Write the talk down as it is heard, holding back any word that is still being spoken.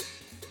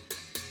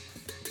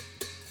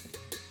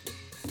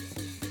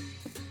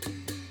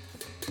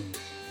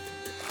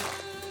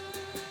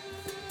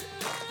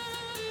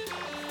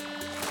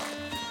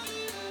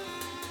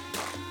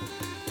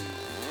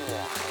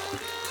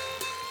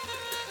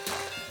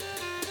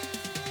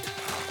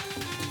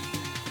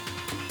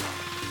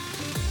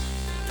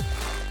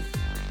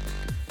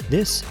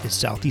This is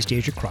Southeast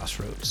Asia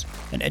Crossroads,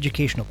 an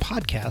educational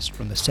podcast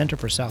from the Center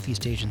for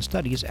Southeast Asian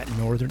Studies at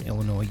Northern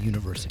Illinois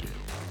University.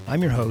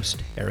 I'm your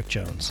host, Eric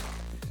Jones.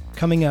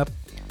 Coming up,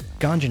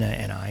 Ganjana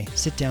and I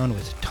sit down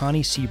with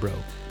Tani Sebro,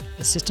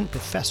 Assistant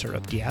Professor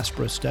of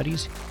Diaspora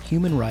Studies,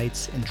 Human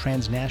Rights, and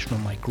Transnational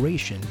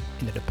Migration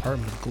in the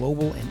Department of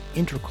Global and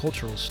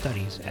Intercultural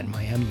Studies at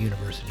Miami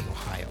University,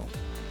 Ohio.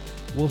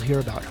 We'll hear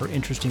about her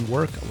interesting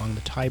work along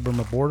the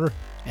Thai-Burma border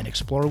and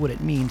explore what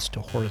it means to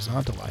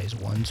horizontalize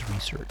one's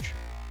research.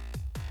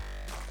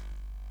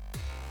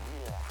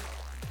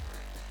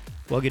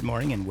 Well, good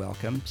morning and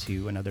welcome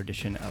to another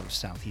edition of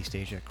Southeast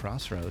Asia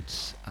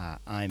Crossroads.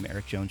 I'm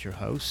Eric Jones, your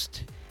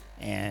host,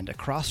 and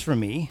across from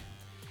me...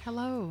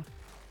 Hello.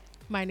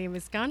 My name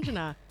is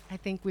Ganjana. I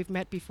think we've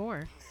met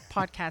before,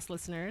 podcast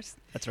listeners.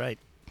 That's right.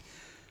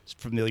 It's a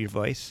familiar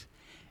voice.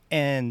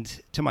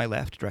 And to my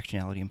left,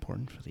 directionality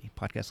important for the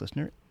podcast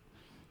listener.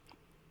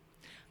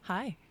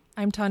 Hi,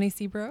 I'm Tani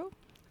Sebro.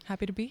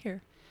 Happy to be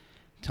here.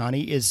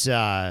 Tani is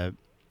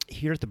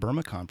here at the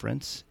Burma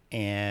conference,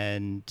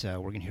 and we're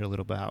going to hear a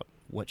little about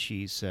what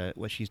she's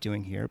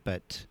doing here.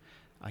 But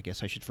I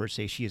guess I should first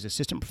say she is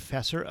Assistant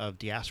Professor of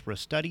Diaspora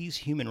Studies,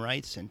 Human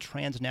Rights, and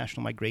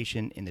Transnational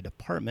Migration in the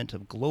Department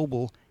of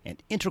Global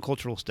and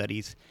Intercultural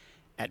Studies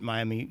at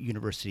Miami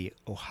University,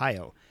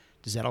 Ohio.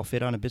 Does that all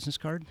fit on a business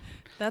card?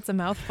 That's a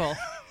mouthful.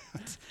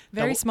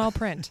 Very small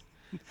print.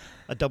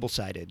 A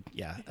double-sided,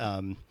 yeah.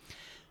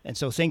 And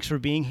so thanks for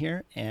being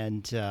here.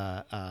 And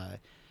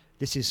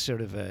this is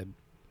sort of a...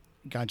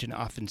 Ganjana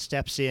often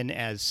steps in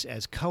as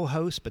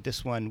co-host, but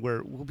this one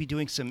we'll be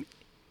doing some...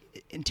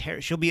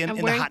 she'll be in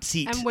the hot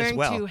seat as well. I'm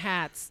wearing two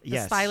hats.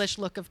 Yes. The stylish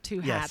look of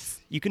two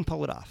hats. You can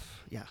pull it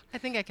off. Yeah. I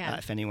think I can.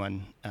 If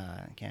anyone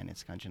can,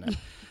 it's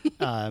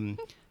Ganjana.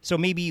 So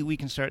maybe we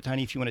can start,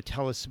 Tani, if you want to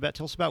tell us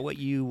about what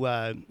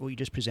you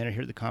just presented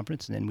here at the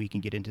conference, and then we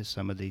can get into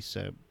some of these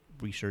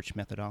research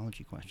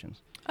methodology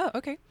questions. Oh,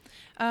 okay.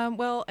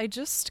 Well, I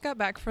just got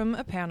back from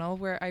a panel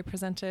where I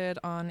presented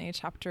on a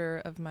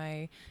chapter of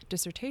my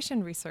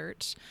dissertation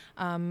research.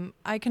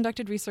 I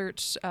conducted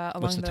research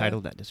along What's the title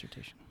of that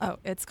dissertation? Oh,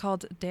 it's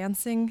called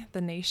Dancing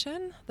the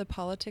Nation, the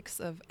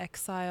Politics of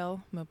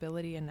Exile,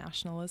 Mobility, and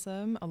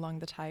Nationalism Along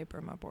the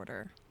Thai-Burma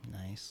Border.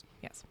 Nice.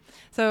 Yes.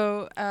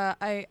 So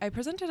I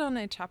presented on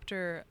a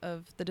chapter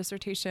of the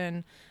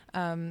dissertation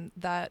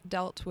that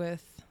dealt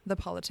with the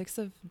politics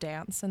of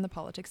dance and the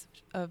politics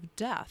of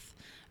death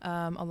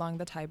along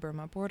the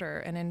Thai-Burma border.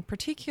 And in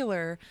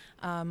particular,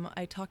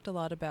 I talked a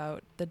lot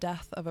about the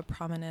death of a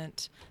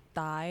prominent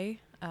Thai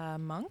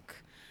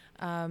monk.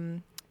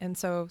 And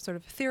so sort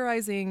of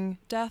theorizing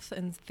death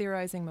and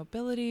theorizing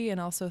mobility, and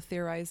also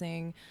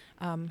theorizing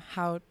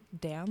how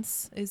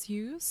dance is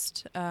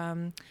used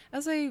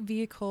as a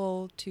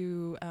vehicle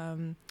to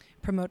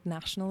promote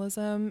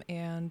nationalism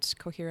and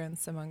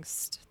coherence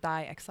amongst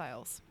Thai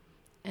exiles.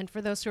 And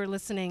for those who are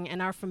listening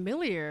and are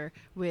familiar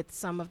with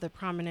some of the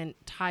prominent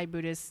Thai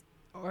Buddhist,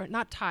 or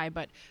not Thai,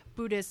 but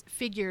Buddhist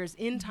figures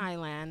in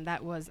Thailand,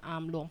 that was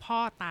Luang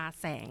Pho Ta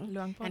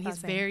Sang. And he's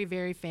very,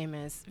 very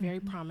famous,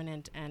 very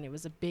prominent, and it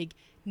was a big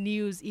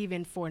news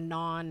even for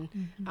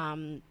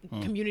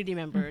community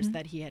members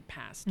that he had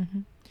passed.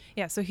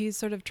 Yeah, so he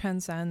sort of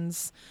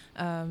transcends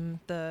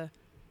the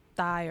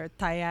Thai or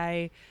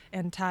Thai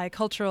and Thai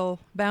cultural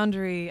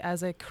boundary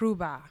as a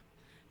Kruba.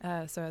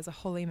 So as a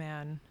holy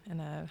man and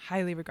a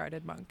highly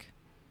regarded monk.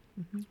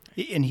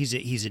 And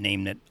he's a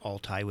name that all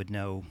Thai would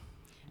know,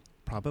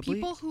 probably?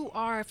 People who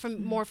are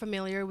more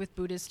familiar with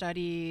Buddhist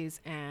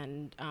studies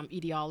and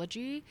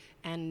ideology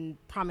and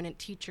prominent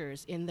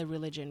teachers in the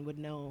religion would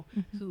know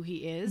who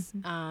he is.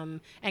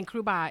 And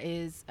Kruba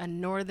is a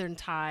northern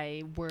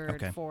Thai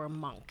word for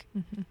monk.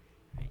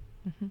 Right.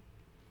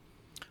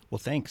 Well,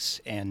 thanks.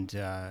 And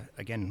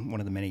again, one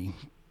of the many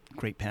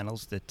great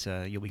panels that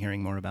you'll be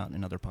hearing more about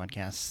in other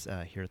podcasts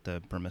here at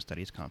the Burma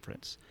Studies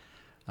Conference.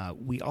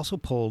 We also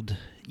pulled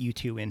you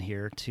two in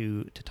here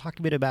to talk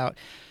a bit about,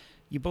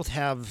 you both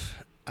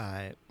have,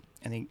 I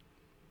think,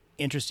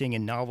 interesting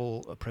and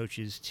novel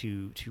approaches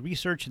to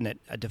research, and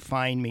that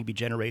define maybe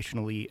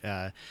generationally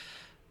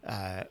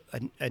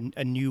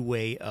a new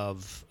way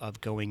of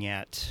going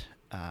at,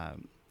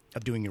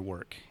 of doing your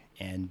work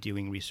and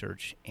doing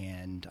research,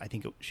 and I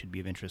think it should be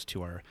of interest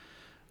to our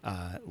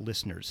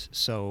listeners.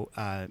 So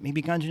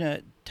maybe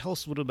Ganjana, tell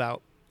us a little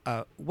about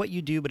what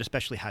you do, but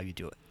especially how you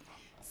do it.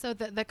 So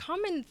the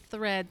common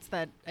threads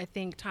that I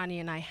think Tani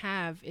and I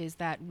have is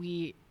that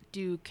we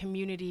do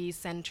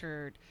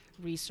community-centered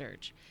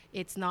research.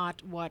 It's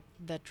not what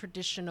the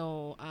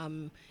traditional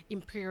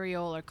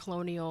imperial or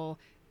colonial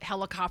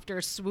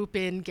helicopter swoop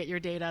in, get your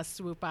data,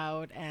 swoop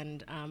out,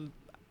 and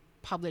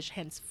publish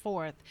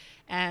henceforth.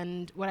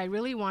 And what I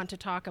really want to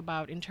talk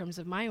about in terms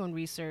of my own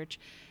research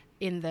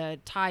in the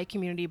Thai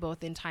community,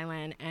 both in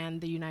Thailand and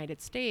the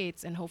United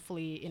States, and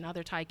hopefully in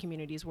other Thai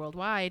communities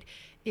worldwide,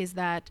 is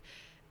that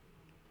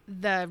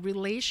the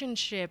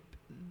relationship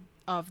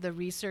of the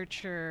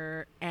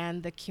researcher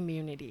and the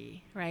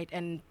community, right?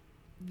 And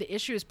the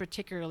issue is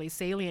particularly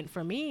salient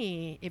for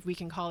me, if we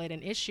can call it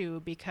an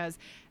issue, because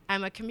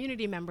I'm a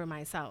community member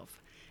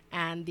myself.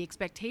 And the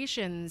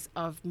expectations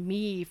of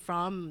me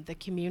from the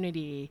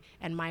community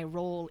and my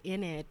role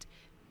in it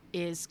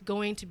is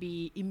going to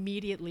be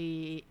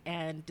immediately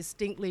and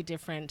distinctly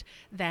different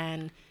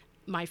than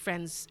my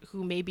friends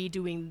who may be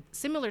doing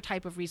similar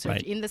type of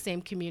research in the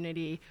same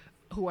community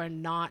who are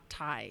not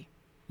Thai.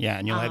 Yeah,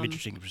 and you'll have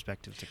interesting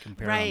perspectives to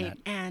compare on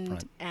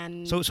that.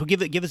 And so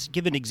give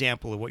an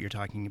example of what you're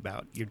talking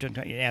about. You're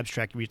talking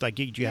abstract. Like,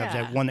 do you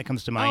have one that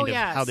comes to mind of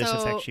how this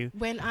affects you?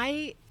 When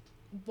I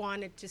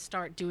wanted to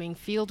start doing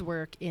field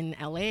work in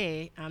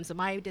LA, so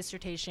my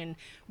dissertation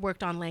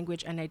worked on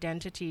language and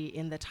identity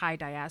in the Thai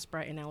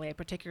diaspora in LA,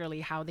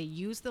 particularly how they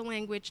use the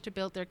language to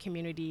build their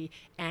community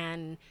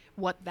and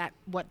what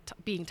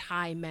being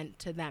Thai meant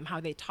to them, how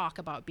they talk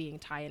about being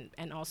Thai,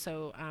 and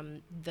also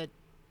the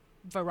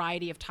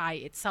variety of Thai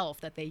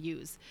itself that they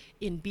use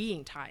in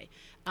being Thai.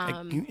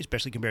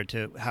 Especially compared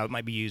to how it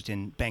might be used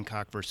in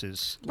Bangkok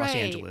versus Los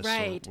Angeles.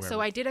 Right. So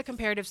I did a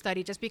comparative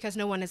study just because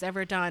no one has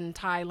ever done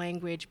Thai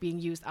language being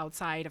used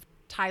outside of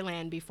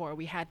Thailand before.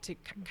 We had to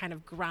kind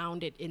of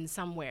ground it in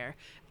somewhere.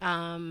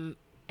 And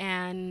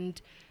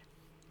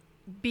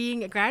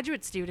being a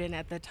graduate student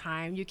at the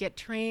time, you get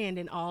trained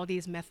in all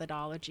these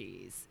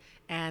methodologies.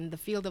 And the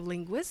field of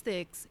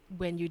linguistics,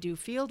 when you do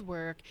field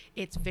work,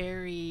 it's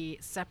very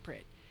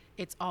separate.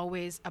 It's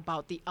always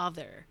about the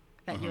other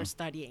that you're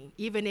studying.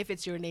 Even if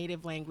it's your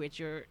native language,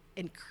 you're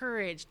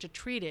encouraged to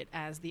treat it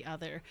as the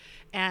other.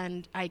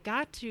 And I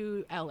got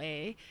to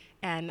LA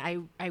and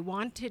I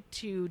wanted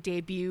to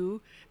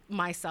debut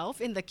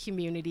myself in the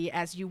community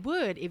as you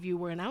would if you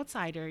were an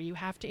outsider. You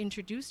have to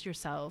introduce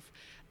yourself.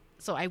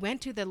 So I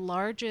went to the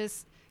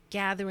largest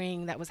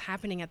gathering that was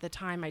happening at the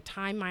time. I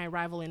timed my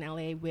arrival in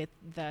LA with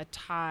the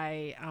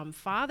Thai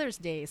Father's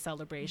Day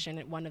celebration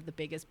at one of the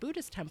biggest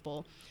Buddhist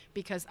temple,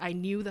 because I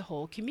knew the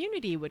whole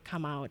community would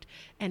come out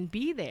and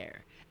be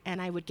there. And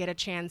I would get a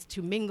chance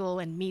to mingle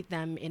and meet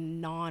them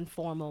in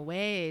non-formal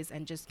ways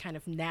and just kind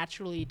of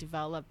naturally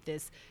develop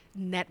this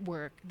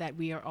network that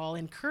we are all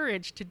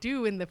encouraged to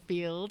do in the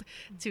field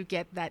to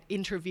get that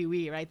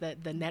interviewee, right?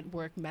 The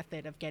network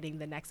method of getting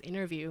the next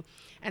interview.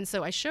 And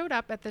so I showed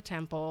up at the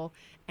temple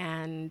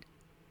and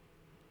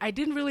I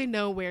didn't really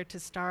know where to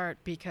start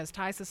because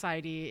Thai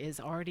society is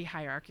already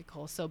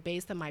hierarchical. So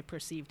based on my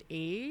perceived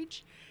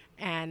age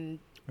and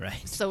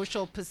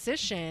social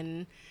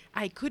position,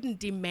 I couldn't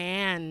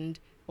demand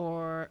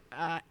or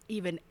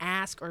even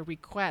ask or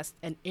request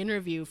an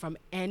interview from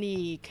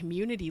any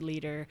community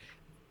leader.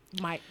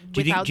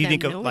 Do you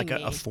think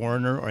a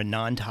foreigner or a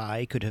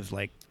non-Thai could have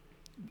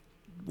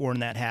worn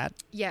that hat?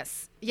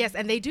 Yes,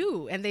 and they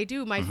do.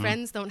 My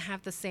friends don't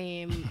have the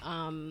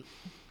same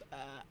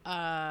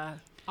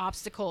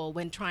obstacle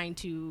when trying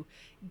to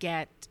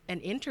get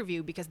an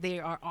interview because they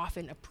are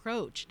often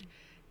approached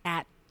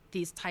at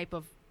these type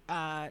of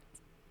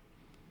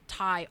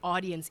Thai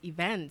audience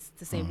events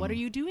to say, what are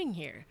you doing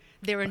here?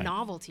 They're a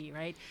novelty,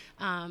 right?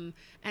 And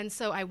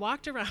so I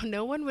walked around,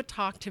 no one would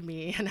talk to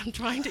me, and I'm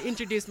trying to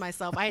introduce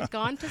myself. I had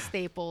gone to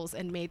Staples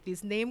and made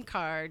these name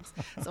cards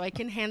so I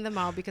can hand them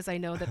out because I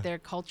know that they're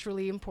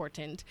culturally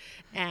important.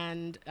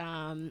 And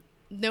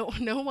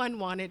no one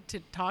wanted to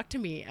talk to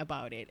me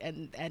about it.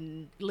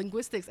 And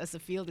linguistics as a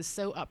field is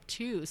so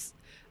obtuse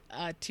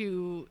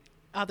to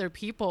other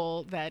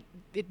people that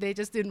they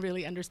just didn't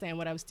really understand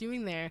what I was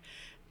doing there.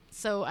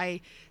 So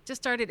I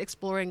just started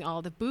exploring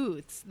all the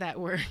booths that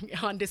were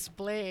on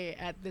display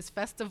at this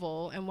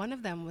festival, and one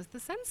of them was the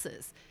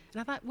census.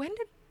 And I thought, when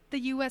did the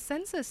U.S.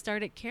 Census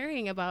started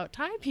caring about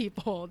Thai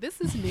people?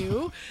 This is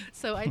new.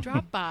 So I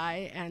dropped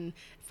by and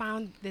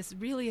found this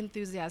really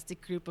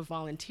enthusiastic group of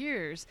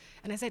volunteers,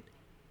 and I said,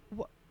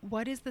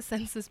 what is the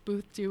census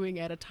booth doing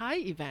at a Thai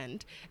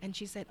event? And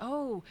she said,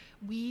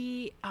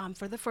 we,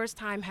 for the first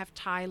time, have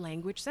Thai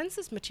language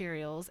census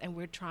materials, and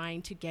we're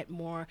trying to get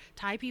more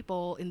Thai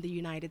people in the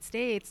United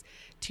States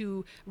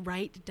to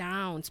write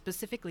down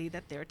specifically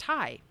that they're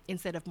Thai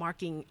instead of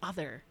marking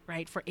other,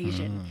 right, for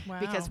Asian. Wow.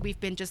 Because we've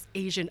been just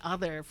Asian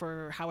other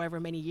for however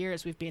many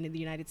years we've been in the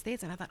United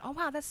States. And I thought, oh,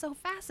 wow, that's so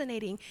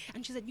fascinating.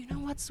 And she said, you know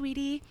what,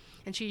 sweetie?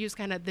 And she used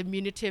kind of the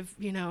diminutive,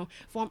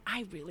 form.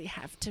 I really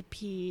have to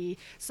pee.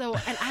 So,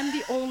 and I'm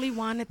the only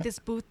one at this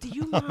booth. Do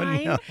you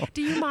mind? No.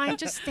 Do you mind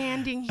just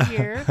standing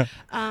here?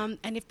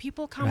 And if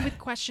people come with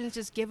questions,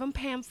 just give them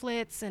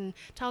pamphlets and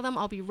tell them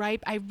I'll be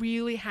right. I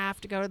really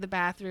have to go to the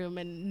bathroom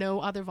and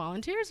no other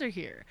volunteers are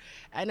here.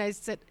 And I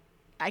said,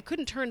 I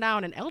couldn't turn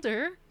down an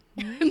elder.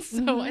 And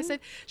so I said,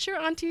 sure,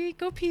 Auntie,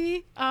 go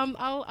pee.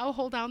 I'll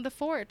hold down the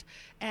fort.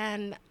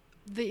 And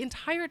the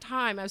entire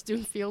time I was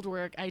doing field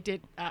work, I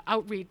did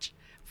outreach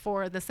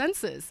for the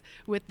census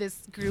with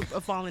this group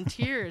of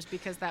volunteers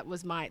because that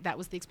was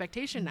the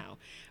expectation now,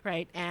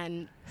 right?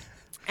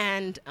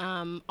 And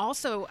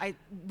also I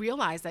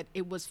realized that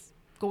it was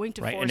going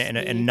to force me. And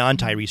a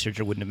non-Thai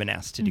researcher wouldn't have been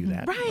asked to do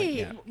that.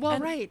 Right. Well,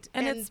 right.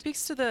 And it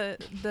speaks to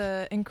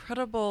the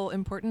incredible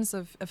importance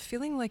of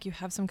feeling like you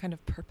have some kind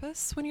of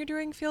purpose when you're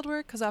doing field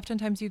work, because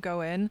oftentimes you go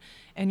in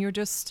and you're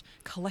just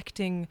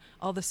collecting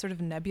all this sort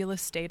of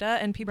nebulous data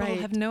and people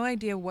have no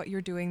idea what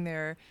you're doing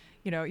there.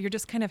 you're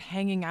just kind of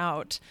hanging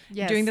out,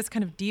 Yes. doing this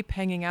kind of deep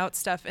hanging out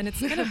stuff. And it's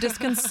kind of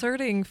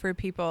disconcerting for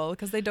people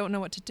because they don't know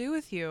what to do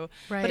with you.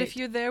 Right. But if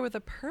you're there with a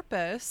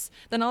purpose,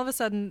 then all of a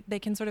sudden they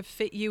can sort of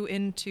fit you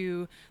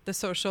into the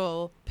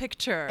social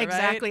picture.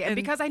 Exactly. Right? And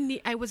because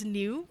I was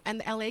new,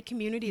 and the LA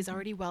community is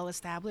already well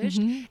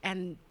established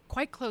and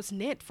quite close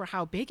knit for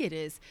how big it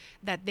is,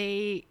 that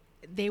they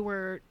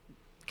were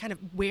kind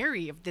of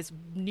wary of this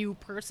new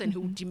person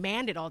who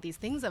demanded all these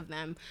things of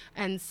them.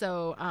 And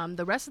so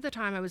the rest of the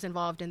time I was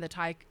involved in the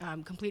Thai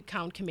Complete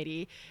Count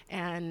Committee,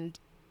 and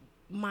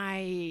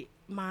my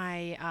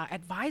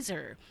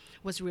advisor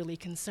was really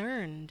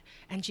concerned,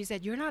 and she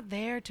said, "You're not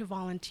there to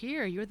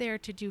volunteer, you're there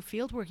to do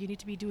field work. You need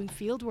to be doing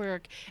field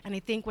work." And I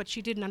think what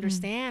she didn't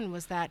understand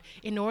was that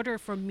in order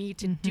for me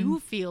to do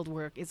field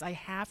work is I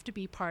have to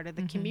be part of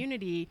the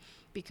community,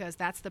 because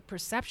that's the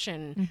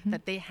perception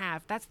that they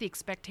have, that's the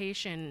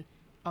expectation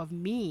of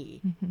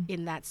me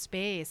in that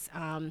space.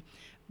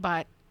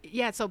 But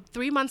yeah, so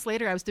 3 months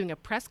later, I was doing a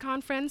press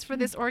conference for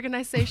this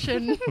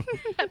organization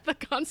at the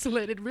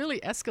consulate. It really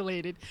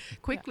escalated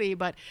quickly.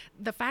 But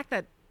the fact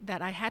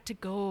that I had to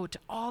go to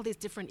all these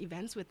different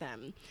events with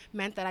them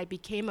meant that I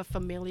became a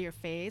familiar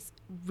face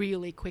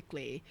really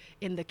quickly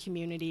in the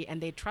community, and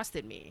they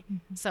trusted me.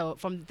 So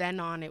from then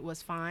on, it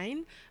was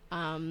fine.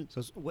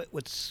 So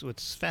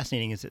what's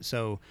fascinating is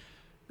that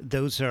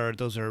those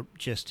are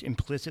just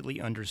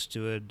implicitly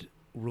understood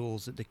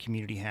rules that the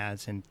community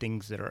has and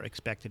things that are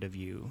expected of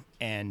you,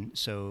 and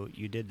so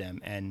you did them,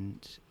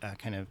 and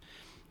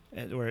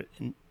where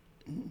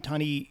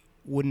Tani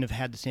wouldn't have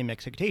had the same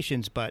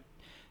expectations, but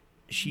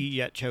she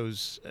yet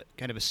chose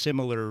kind of a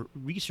similar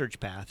research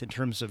path in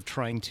terms of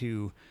trying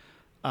to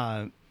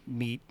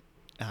meet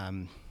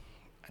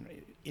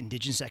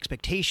indigenous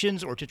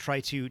expectations, or to try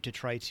to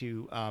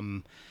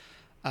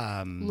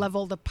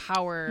level the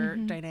power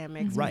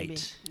dynamics, right?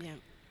 Maybe. Yeah.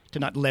 To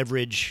not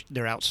leverage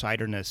their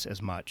outsiderness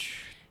as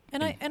much.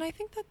 And I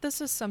think that this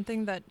is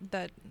something that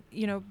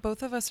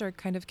both of us are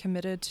kind of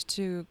committed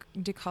to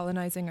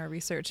decolonizing our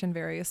research in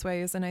various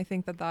ways, and I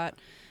think that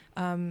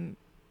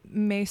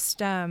may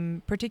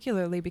stem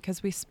particularly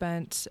because we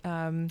spent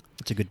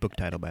it's a good book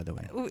title, by the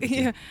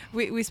way.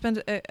 We spent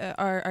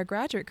our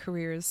graduate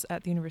careers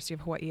at the University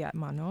of Hawaii at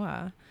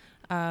Manoa,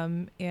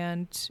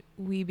 and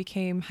we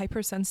became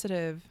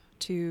hypersensitive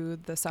to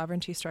the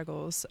sovereignty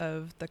struggles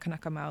of the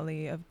Kanaka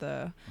Maoli, of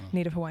the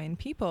Native Hawaiian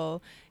people,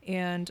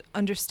 and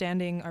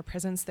understanding our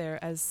presence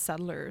there as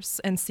settlers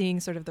and seeing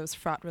sort of those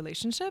fraught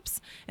relationships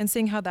and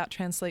seeing how that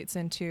translates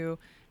into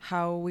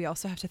how we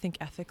also have to think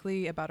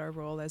ethically about our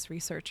role as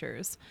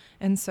researchers.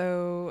 And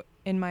so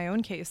in my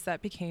own case,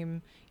 that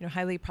became,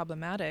 highly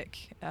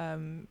problematic,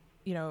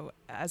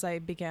 as I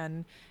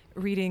began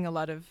reading a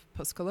lot of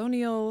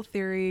post-colonial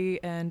theory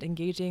and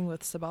engaging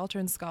with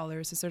subaltern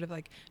scholars is sort of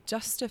like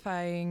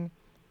justifying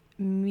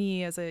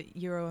me as a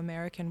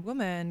Euro-American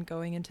woman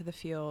going into the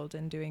field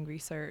and doing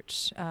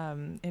research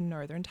in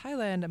northern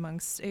Thailand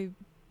amongst a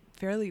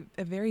very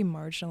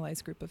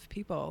marginalized group of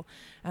people.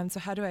 So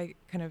how do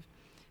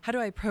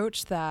I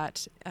approach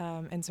that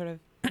and sort of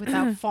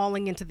without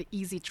falling into the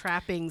easy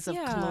trappings of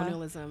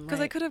colonialism?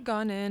 Because I could have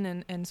gone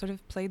in and sort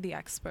of played the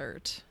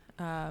expert.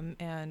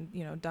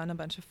 And done a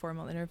bunch of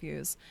formal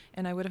interviews,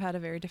 and I would have had a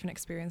very different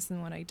experience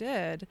than what I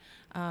did.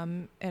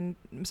 And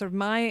sort of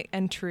my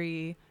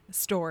entry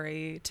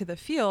story to the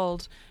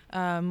field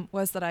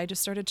was that I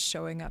just started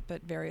showing up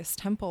at various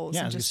temples.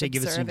 Yeah, and I was just going to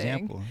say, give us an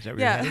example. Is that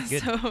really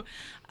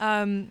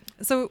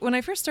good? So when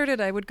I first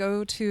started, I would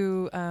go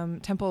to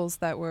temples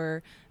that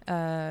were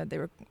they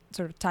were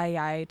sort of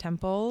Tai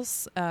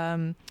temples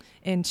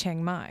in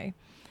Chiang Mai.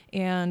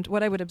 And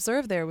what I would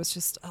observe there was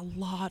just a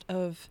lot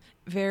of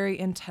very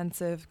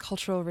intensive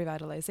cultural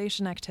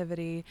revitalization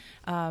activity,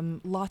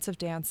 lots of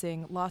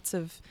dancing, lots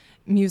of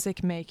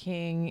music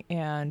making,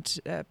 and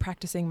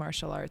practicing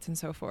martial arts and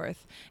so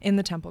forth in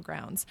the temple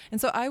grounds. And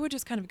so I would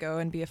just kind of go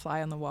and be a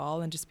fly on the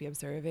wall and just be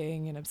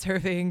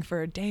observing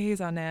for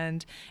days on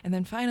end. And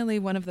then finally,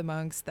 one of the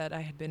monks that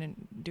I had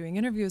been doing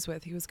interviews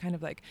with, he was kind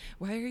of like,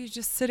 "Why are you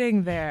just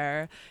sitting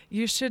there?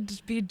 You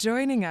should be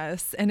joining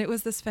us." And it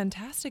was this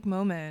fantastic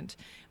moment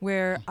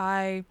where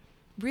I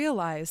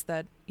realized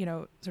that,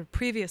 sort of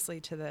previously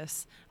to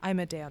this, I'm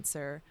a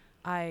dancer.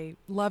 I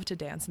love to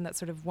dance, and that's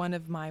sort of one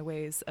of my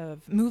ways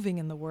of moving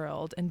in the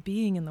world and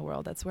being in the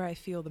world. That's where I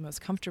feel the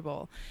most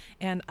comfortable.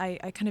 And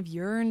I kind of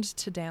yearned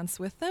to dance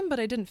with them, but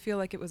I didn't feel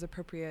like it was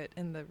appropriate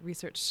in the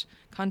research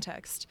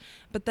context.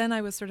 But then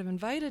I was sort of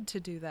invited to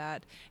do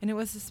that, and it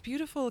was this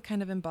beautiful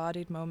kind of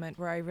embodied moment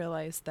where I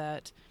realized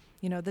that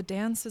the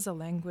dance is a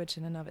language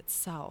in and of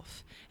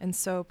itself. And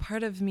so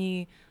part of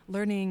me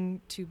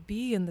learning to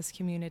be in this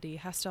community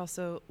has to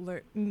also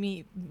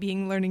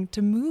learning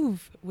to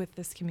move with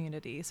this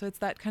community. So it's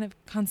that kind of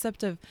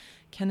concept of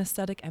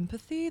kinesthetic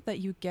empathy that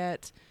you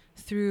get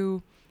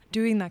through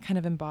doing that kind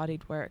of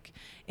embodied work.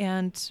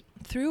 And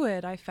through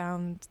it, I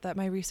found that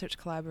my research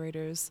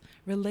collaborators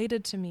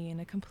related to me in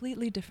a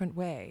completely different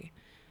way.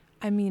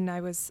 I mean, I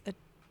was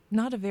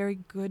not a very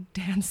good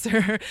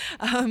dancer.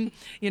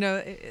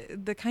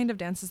 The kind of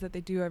dances that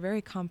they do are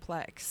very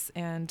complex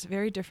and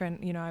very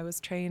different. I was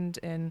trained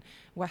in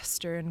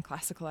Western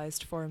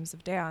classicalized forms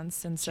of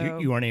dance, and so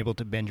you weren't able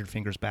to bend your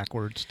fingers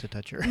backwards to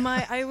touch her.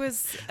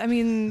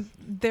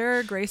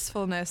 Their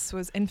gracefulness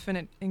was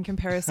infinite in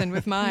comparison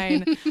with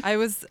mine. I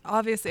was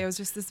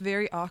just this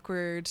very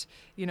awkward,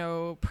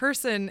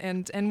 person,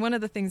 and one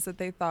of the things that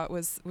they thought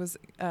was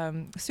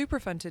super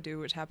fun to do,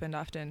 which happened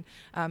often.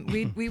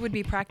 We would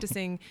be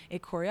practicing a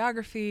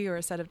choreography or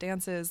a set of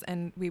dances,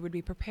 and we would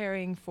be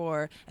preparing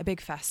for a big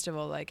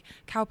festival like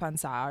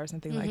Kaupansa or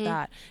something like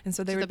that. And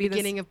so there would be the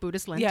beginning of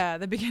Buddhist Lent. Yeah,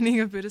 the beginning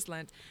of Buddhist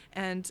Lent,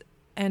 and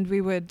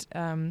we would,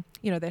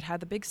 they'd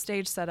had the big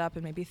stage set up,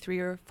 and maybe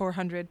 300 or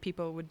 400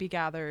 people would be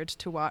gathered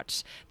to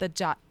watch the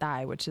Jat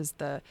Dai, which is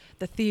the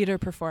theater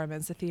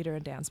performance, the theater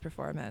and dance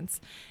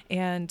performance.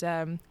 And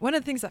one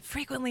of the things that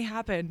frequently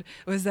happened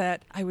was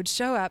that I would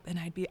show up and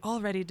I'd be all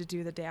ready to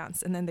do the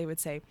dance, and then they would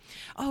say,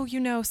 "Oh,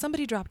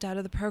 somebody dropped out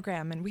of the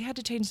program, and we had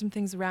to change some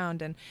things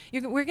around, and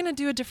we're going to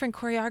do a different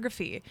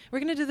choreography. We're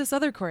going to do this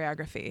other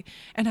choreography."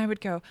 And I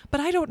would go,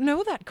 "But I don't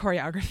know that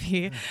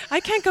choreography.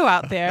 I can't go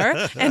out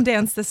there and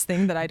dance this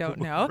thing that I don't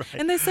know." Right.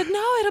 And they said,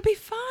 "No, it'll be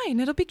fine.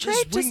 It'll be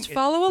great. Just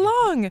follow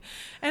along."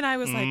 And I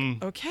was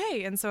like,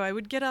 okay. And so I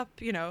would get up,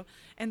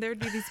 and there would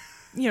be these,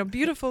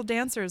 beautiful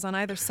dancers on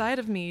either side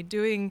of me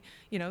doing,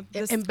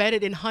 this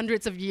embedded in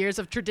hundreds of years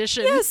of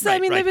tradition. Yes,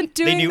 right, they've been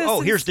doing this. They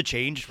knew, here's the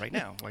change right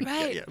now.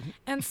 Right. Yeah.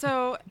 And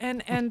so,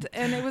 and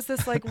it was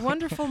this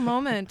wonderful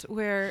moment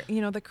where,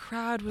 the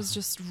crowd was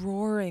just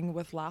roaring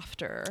with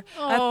laughter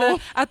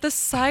at the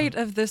sight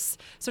of this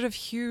sort of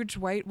huge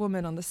white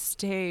woman on the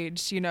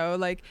stage,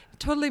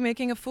 totally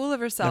making a fool of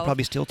herself. They're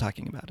probably still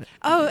talking about it.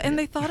 Oh, and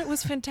they thought it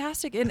was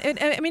fantastic. And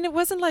it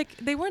wasn't like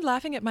they weren't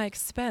laughing at my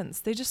expense.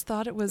 They just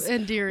thought it was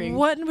endearing.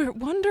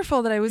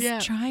 Wonderful that I was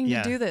trying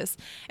to do this.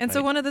 And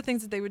so one of the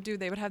things that they would do,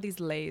 they would have these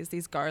leis,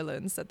 these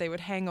garlands that they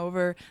would hang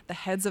over the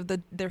heads of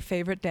their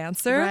favorite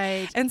dancer.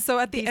 Right. And so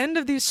at the end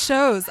of these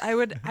shows, I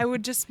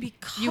would just be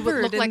covered. You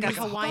would look like a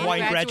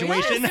Hawaiian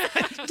graduation.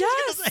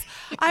 Yes.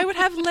 I would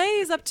have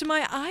leis up to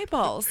my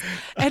eyeballs.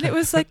 And it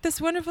was like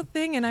this wonderful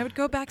thing. And I would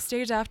go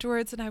backstage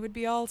afterwards, and I would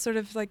be all sort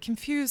of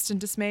confused and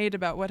dismayed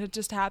about what had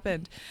just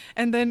happened.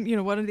 And then,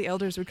 one of the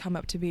elders would come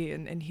up to me,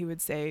 and he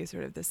would say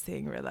sort of this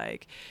thing where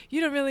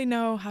 "You don't really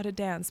know how to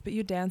dance, but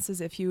you dance as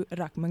if you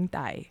rak Muang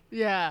Thai."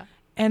 Yeah.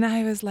 And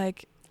I was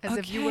like, as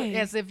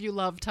if you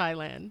love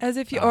Thailand. As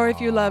if you, or if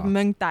you love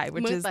Muang Thai,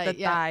 which is the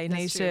yeah, Thai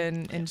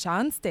nation in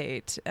Shan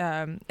State.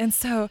 And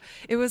so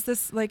it was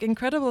this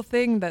incredible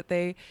thing that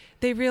they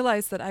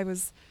realized that I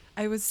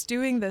was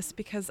doing this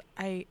because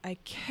I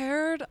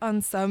cared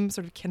on some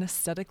sort of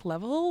kinesthetic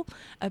level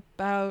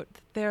about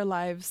their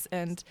lives,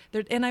 and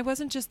I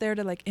wasn't just there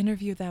to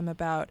interview them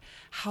about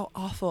how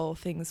awful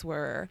things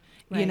were,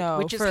 right.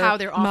 Which is for how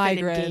they're often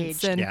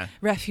migrants engaged. and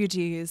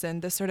refugees,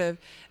 and the sort of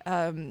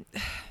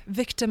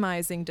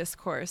victimizing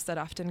discourse that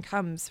often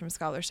comes from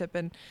scholarship.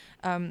 And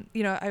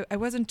I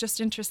wasn't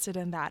just interested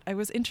in that. I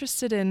was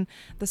interested in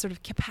the sort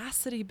of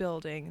capacity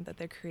building that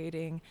they're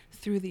creating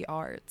through the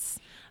arts,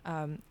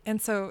 and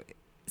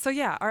so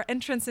yeah, our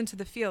entrance into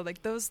the field,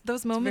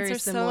 those moments are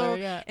similar,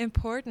 so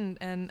important,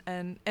 and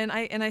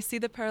I see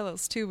the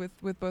parallels too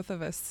with both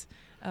of us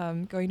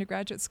going to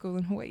graduate school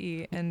in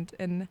Hawaii,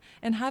 and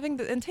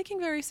having and taking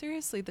very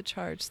seriously the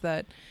charge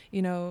that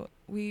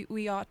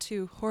we ought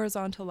to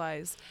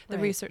horizontalize the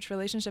research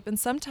relationship, and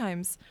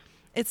sometimes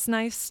it's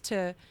nice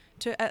to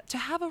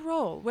have a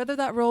role, whether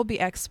that role be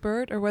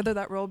expert or whether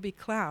that role be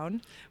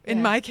clown.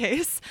 In my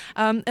case,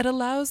 it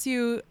allows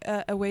you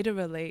a way to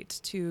relate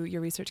to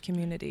your research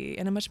community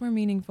in a much more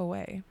meaningful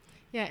way.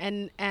 Yeah,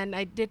 and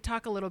I did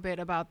talk a little bit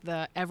about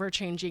the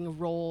ever-changing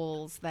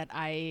roles that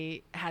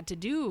I had to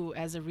do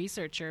as a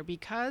researcher,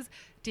 because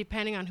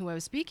depending on who I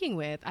was speaking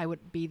with, I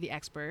would be the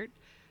expert.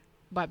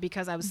 But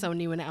because I was so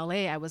new in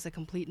LA, I was a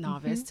complete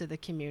novice to the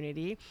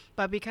community.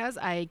 But because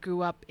I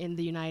grew up in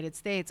the United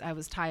States, I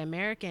was Thai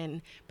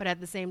American. But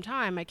at the same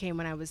time, I came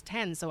when I was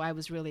 10, so I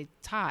was really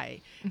Thai.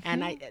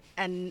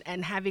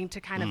 And having to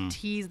kind of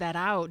tease that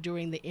out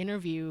during the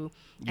interview.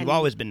 You've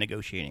always been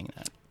negotiating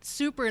that.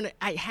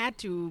 I had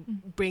to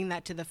bring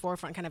that to the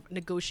forefront, kind of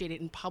negotiate it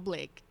in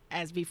public.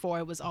 As before,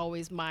 it was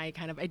always my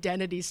kind of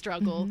identity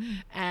struggle,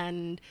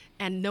 and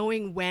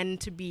knowing when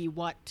to be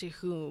what to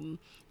whom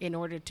in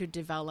order to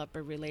develop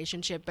a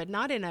relationship, but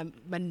not in a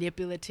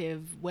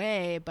manipulative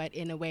way, but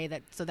in a way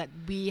that so that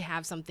we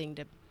have something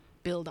to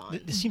build on.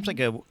 This seems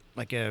like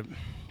a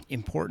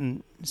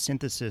important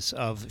synthesis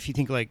of, if you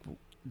think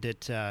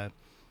that,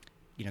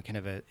 kind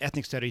of a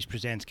ethnic studies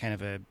presents kind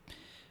of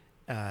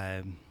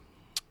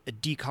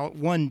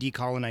one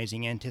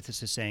decolonizing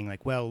antithesis, saying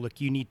well,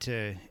 look, you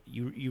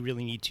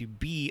really need to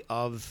be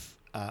of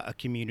a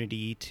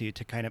community to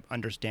kind of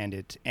understand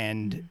it,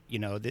 and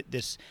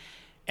this,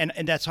 and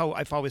that's how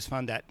I've always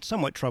found that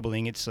somewhat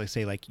troubling. It's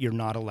you're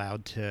not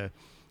allowed to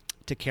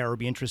care or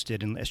be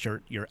interested unless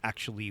you're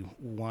actually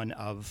one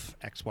of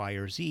X, Y,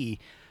 or Z.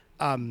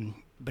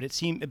 But it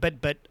seemed,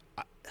 but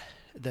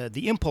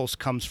the impulse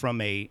comes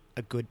from a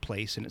good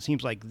place, and it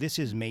seems like this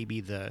is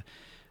maybe the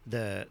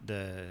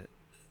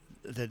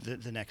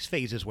next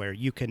phase is where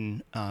you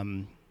can.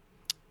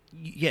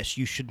 Yes,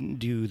 you shouldn't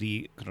do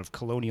the kind of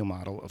colonial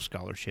model of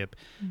scholarship,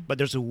 but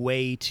there's a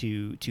way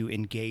to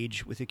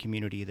engage with a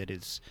community that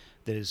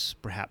is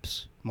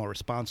perhaps more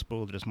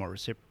responsible, that is more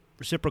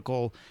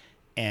reciprocal,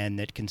 and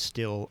that can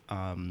still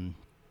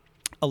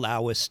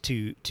allow us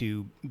to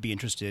be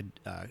interested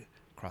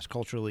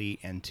cross-culturally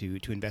and to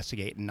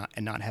investigate and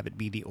not have it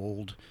be the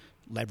old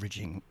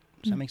leveraging.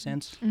 Does that make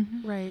sense?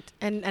 Mm-hmm. Right.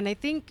 And I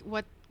think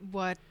what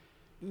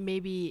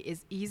maybe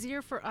is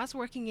easier for us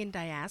working in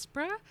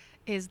diaspora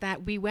is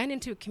that we went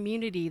into a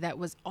community that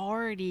was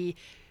already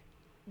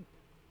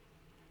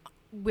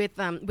with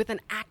an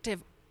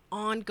active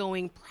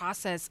ongoing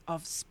process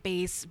of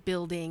space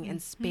building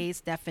and space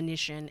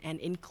definition and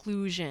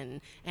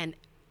inclusion, and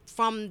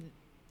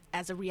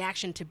as a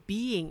reaction to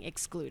being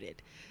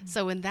excluded.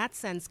 So in that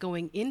sense,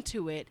 going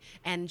into it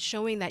and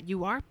showing that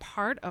you are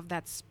part of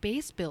that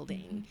space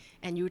building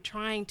and you're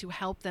trying to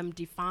help them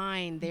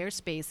define their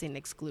space in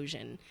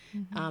exclusion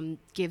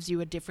gives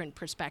you a different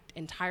perspective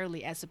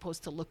entirely, as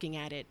opposed to looking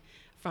at it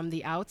from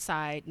the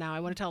outside. Now, I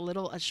want to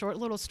tell a short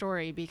little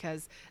story,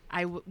 because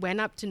I went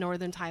up to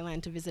northern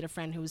Thailand to visit a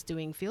friend who was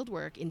doing field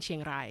work in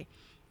Chiang Rai.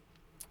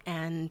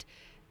 And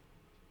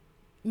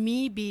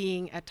me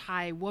being a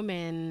Thai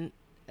woman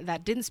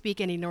that didn't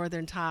speak any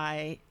northern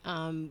Thai,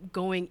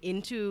 going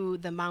into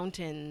the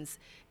mountains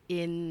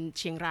in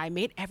Chiang Rai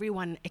made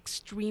everyone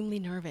extremely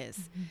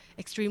nervous.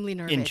 In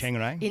Chiang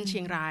Rai? In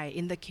Chiang Rai,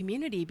 in the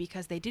community,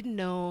 because they didn't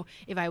know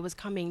if I was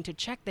coming to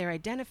check their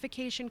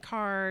identification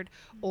card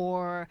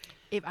or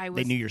if I was...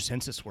 They knew your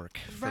census work.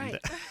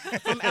 Right.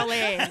 From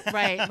LA.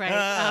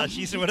 Right.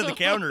 She's one of the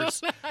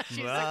counters. She's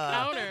a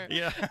counter.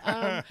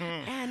 Yeah.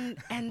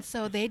 And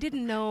so they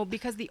didn't know,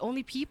 because the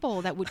only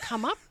people that would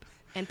come up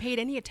and paid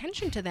any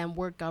attention to them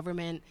were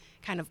government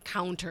kind of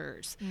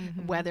counters,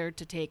 whether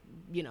to take,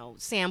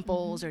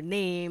 samples or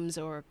names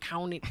or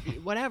count it,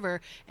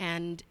 whatever.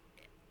 And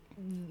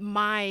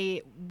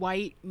my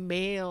white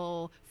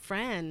male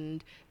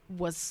friend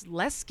was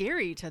less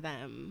scary to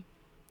them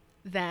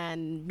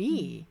than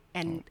me.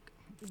 And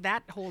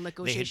that whole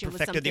negotiation they had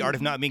was perfected the art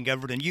of not being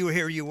governed, and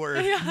here you were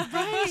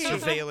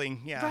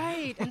surveilling. Yeah.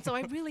 Right. And so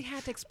I really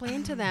had to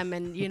explain to them.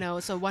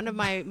 And, so one of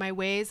my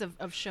ways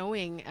of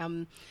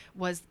showing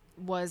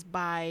was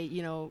by,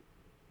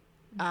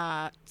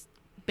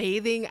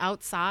 bathing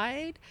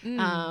outside,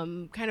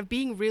 kind of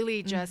being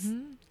really just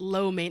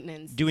low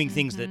maintenance. Doing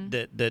things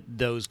that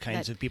those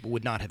kinds of people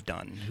would not have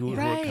done, who were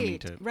coming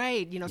to...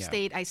 Right.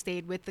 I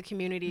stayed with the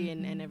community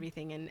and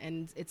everything.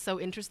 And it's so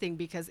interesting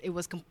because it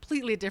was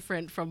completely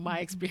different from my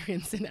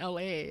experience in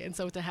LA. And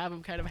so to have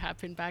them kind of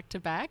happen back to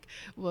back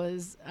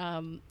was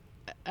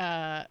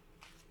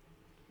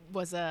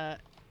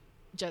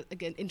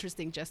again,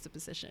 interesting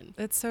juxtaposition.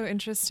 It's so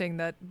interesting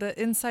that the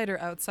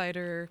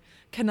insider-outsider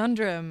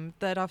conundrum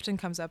that often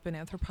comes up in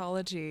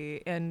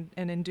anthropology and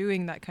in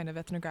doing that kind of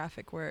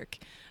ethnographic work.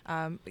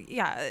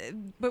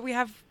 But we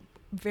have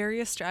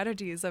various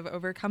strategies of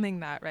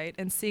overcoming that, right?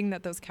 And seeing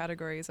that those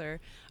categories are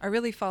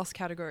really false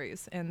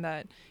categories, and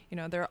that,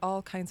 there are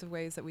all kinds of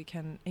ways that we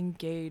can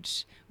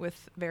engage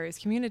with various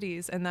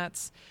communities. And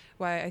that's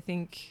why I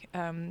think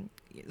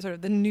sort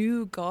of the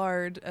new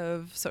guard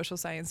of social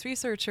science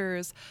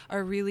researchers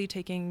are really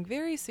taking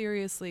very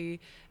seriously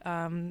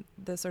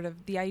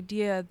the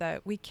idea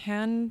that we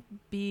can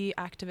be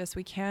activists,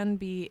 we can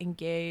be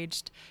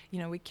engaged,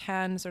 we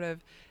can sort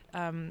of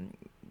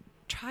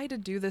try to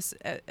do this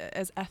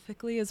as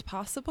ethically as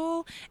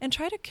possible, and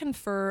try to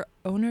confer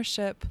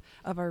ownership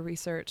of our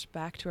research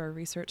back to our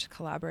research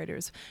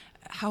collaborators,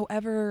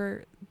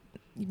 however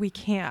we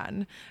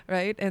can,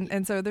 right?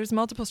 And so there's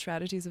multiple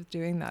strategies of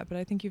doing that, but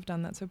I think you've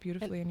done that so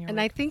beautifully in your work. And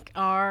I think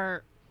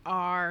our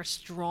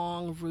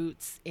strong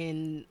roots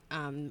in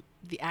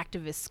the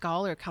activist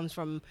scholar comes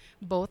from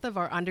both of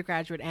our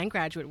undergraduate and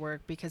graduate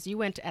work, because you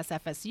went to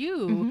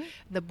SFSU,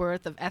 the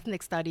birth of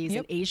ethnic studies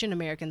and Asian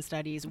American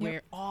studies,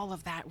 where all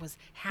of that was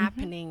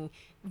happening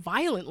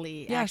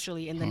violently,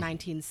 actually, in the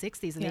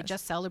 1960s. And they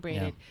just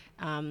celebrated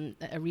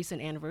a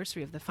recent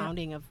anniversary of the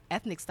founding of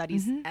ethnic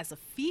studies as a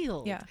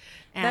field. Yeah.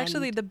 And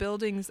actually, the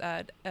buildings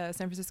at San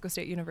Francisco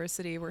State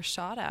University were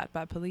shot at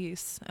by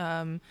police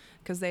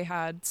because they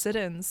had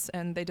sit-ins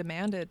and they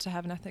demanded to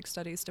have an ethnic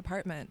studies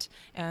department.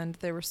 And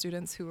there were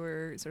students who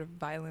were sort of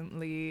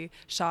violently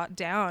shot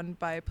down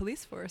by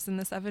police force in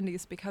the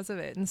 70s because of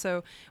it. And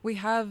so we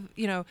have,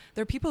 there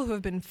are people who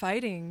have been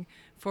fighting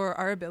for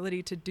our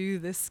ability to do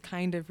this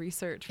kind of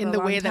research for in a the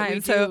long way time.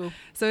 that we do.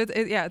 So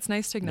it's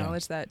nice to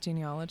acknowledge that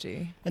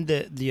genealogy. And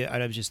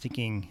I was just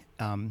thinking,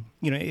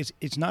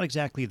 it's not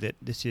exactly that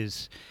this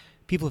is.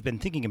 People have been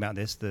thinking about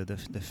this. The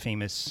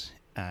famous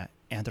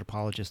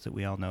anthropologist that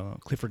we all know,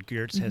 Clifford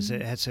Geertz,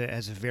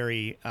 has a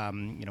very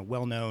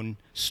well-known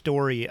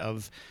story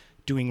of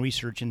doing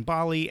research in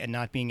Bali and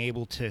not being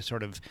able to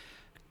sort of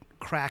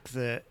crack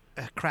the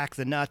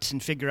nuts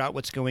and figure out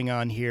what's going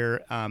on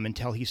here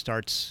until he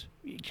starts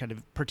kind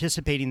of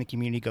participating in the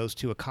community, goes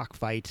to a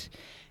cockfight,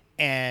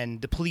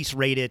 and the police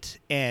raid it,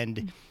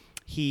 and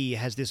he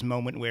has this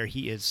moment where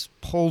he is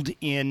pulled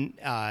in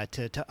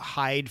to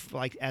hide,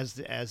 like as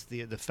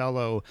the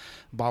fellow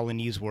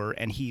Balinese were,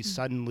 and he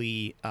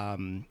suddenly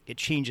it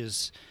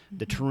changes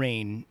the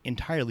terrain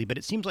entirely. But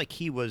it seems like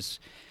he's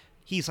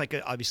like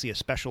obviously a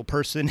special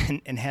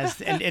person, and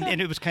has and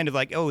it was kind of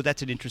like, oh,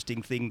 that's an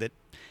interesting thing that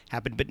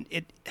happened. But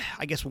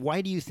I guess,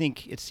 why do you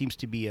think it seems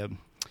to be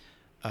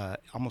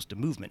almost a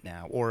movement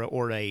now,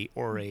 or a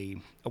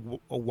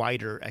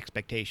wider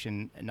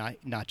expectation,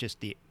 not just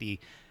the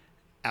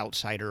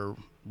outsider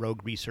rogue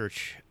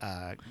research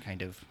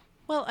kind of?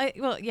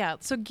 Yeah.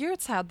 So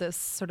Geertz had this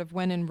sort of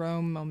when in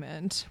Rome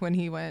moment when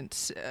he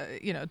went,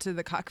 to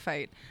the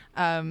cockfight,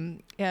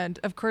 and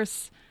of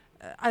course,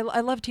 I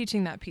love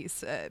teaching that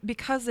piece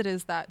because it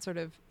is that sort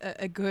of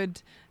a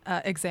good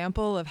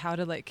example of how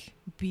to like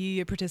be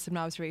a participant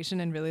in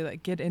observation and really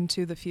like get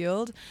into the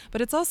field.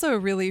 But it's also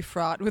really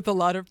fraught with a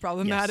lot of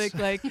problematic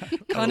like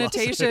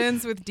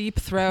connotations with deep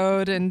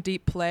throat and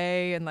deep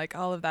play and like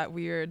all of that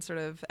weird sort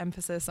of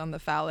emphasis on the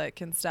phallic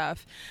and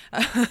stuff.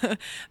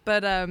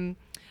 But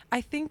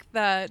I think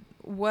that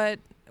what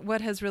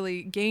has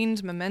really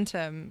gained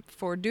momentum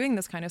for doing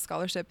this kind of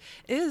scholarship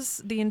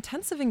is the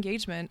intensive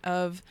engagement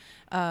of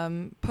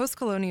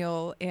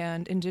post-colonial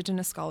and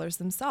indigenous scholars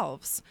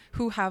themselves,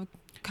 who have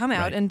come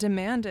out and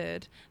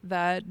demanded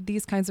that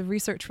these kinds of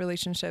research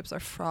relationships are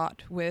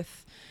fraught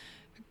with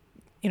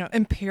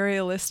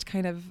imperialist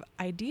kind of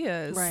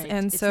ideas. Right.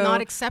 And it's so not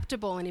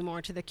acceptable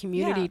anymore to the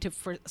community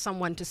for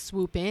someone to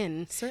swoop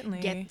in,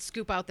 certainly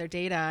scoop out their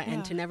data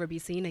and to never be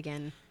seen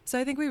again. So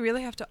I think we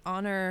really have to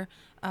honor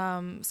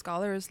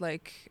scholars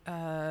like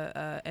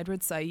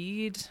Edward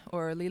Said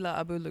or Leila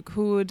Abu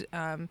Lukhud,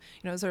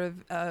 sort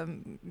of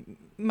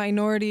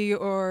minority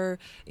or,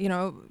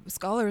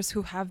 scholars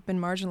who have been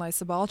marginalized,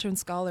 subaltern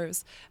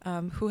scholars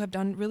who have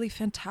done really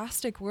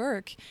fantastic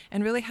work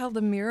and really held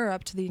a mirror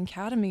up to the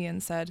academy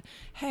and said,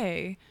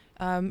 hey,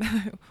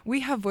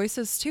 we have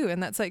voices too.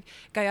 And that's like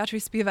Gayatri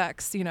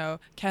Spivak's,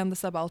 can the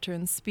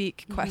subaltern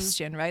speak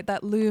question, right?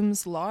 That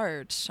looms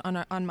large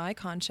on my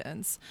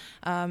conscience.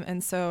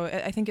 And so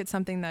I think it's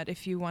something that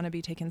if you want to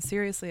be taken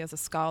seriously as a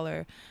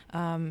scholar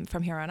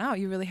from here on out,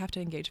 you really have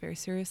to engage very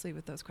seriously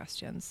with those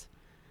questions.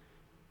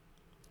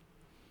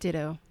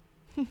 Ditto.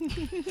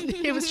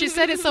 She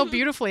said it so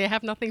beautifully. I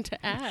have nothing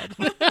to add.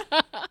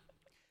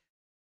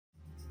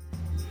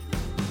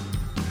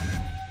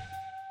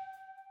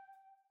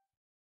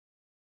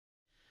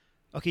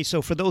 Okay,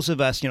 so for those of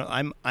us,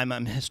 I'm a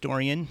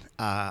historian.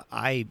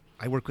 I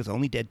work with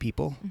only dead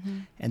people,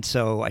 and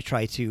so I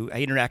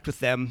interact with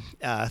them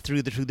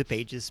through the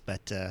pages.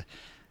 But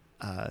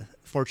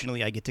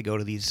fortunately, I get to go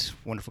to these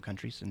wonderful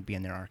countries and be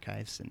in their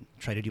archives and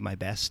try to do my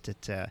best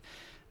at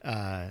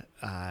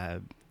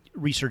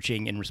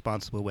researching in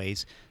responsible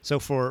ways. So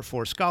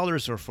for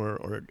scholars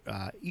or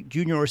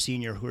junior or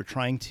senior who are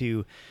trying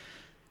to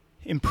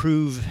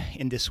improve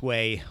in this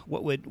way,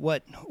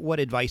 what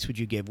advice would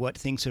you give? What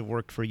things have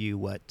worked for you?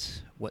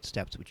 What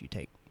steps would you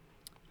take?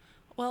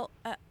 Well,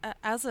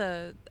 as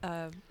a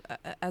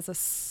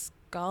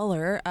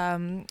scholar,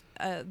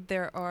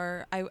 there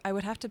are I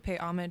would have to pay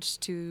homage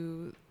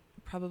to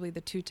probably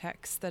the two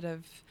texts that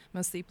have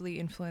most deeply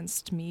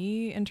influenced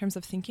me in terms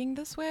of thinking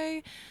this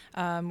way,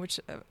 which,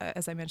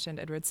 as I mentioned,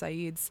 Edward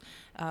Said's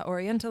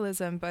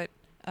Orientalism, but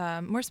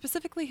more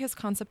specifically his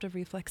concept of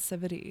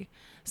reflexivity.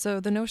 So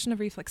the notion of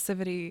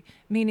reflexivity,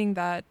 meaning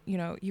that,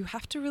 you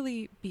have to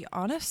really be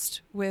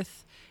honest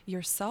with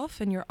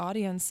yourself and your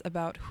audience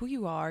about who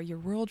you are, your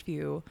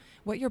worldview,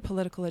 what your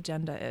political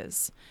agenda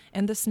is.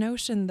 And this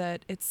notion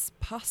that it's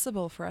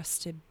possible for us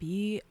to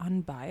be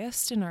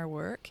unbiased in our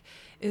work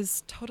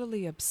is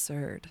totally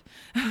absurd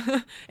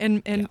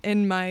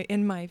in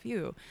my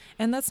view.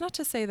 And that's not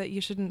to say that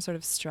you shouldn't sort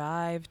of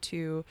strive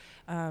to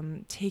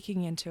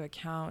taking into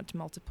account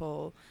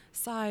multiple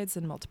sides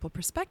and multiple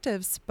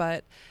perspectives,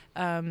 but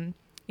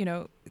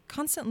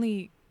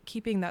constantly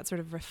keeping that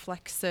sort of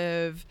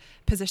reflexive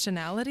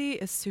positionality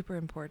is super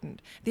important.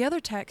 The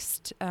other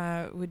text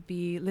would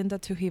be Linda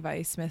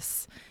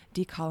Tuhiwai-Smith's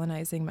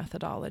Decolonizing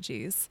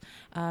Methodologies.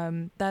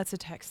 That's a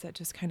text that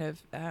just kind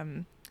of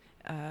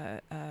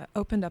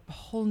opened up a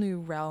whole new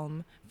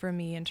realm for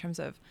me in terms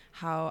of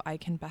how I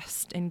can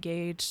best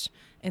engage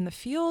in the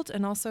field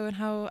and also in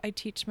how I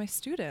teach my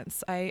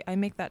students. I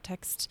make that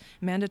text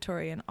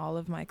mandatory in all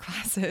of my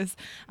classes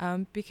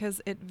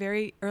because it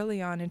very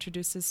early on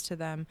introduces to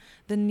them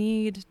the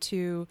need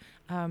to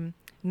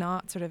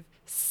not sort of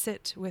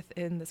sit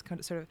within this kind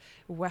of sort of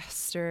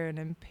Western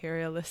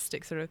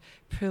imperialistic sort of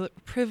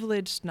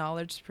privileged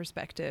knowledge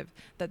perspective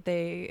that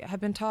they have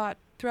been taught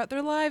throughout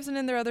their lives and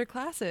in their other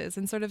classes,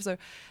 and sort of so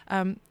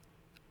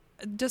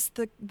just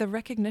the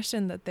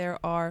recognition that there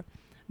are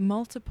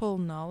multiple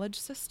knowledge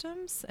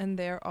systems and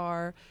there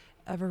are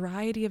a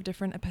variety of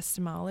different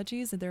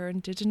epistemologies. There are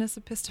indigenous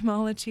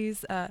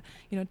epistemologies,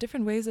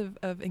 different ways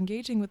of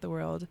engaging with the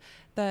world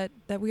that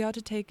we ought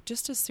to take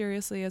just as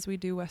seriously as we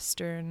do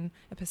Western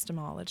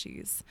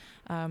epistemologies.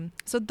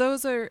 So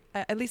those are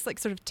at least like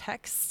sort of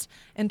text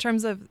in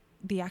terms of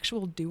the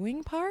actual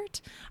doing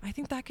part. I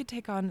think that could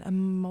take on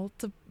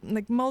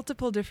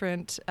multiple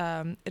different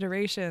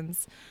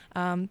iterations.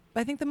 But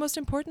I think the most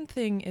important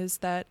thing is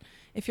that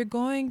if you're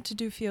going to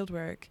do field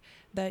work,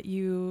 that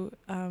you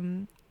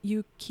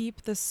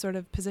keep this sort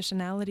of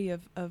positionality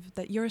of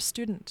that you're a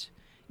student.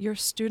 You're a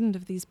student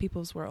of these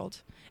people's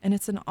world, and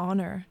it's an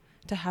honor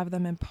to have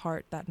them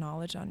impart that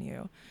knowledge on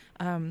you.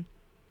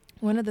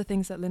 One of the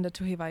things that Linda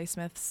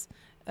Tuhiwai-Smith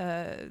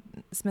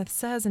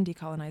says in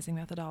Decolonizing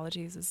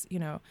Methodologies is,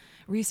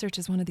 research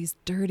is one of these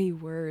dirty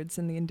words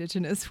in the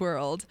indigenous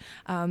world,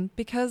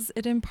 because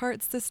it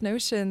imparts this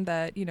notion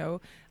that,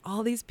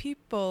 all these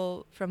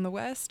people from the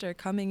West are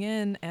coming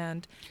in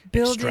and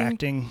building,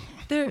 extracting.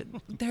 They're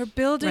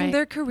building right.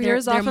 their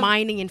careers they're off of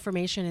mining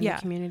information in the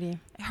community.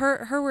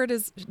 Her word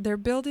is they're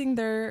building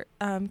their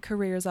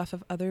careers off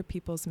of other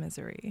people's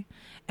misery.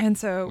 And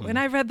so when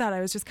I read that,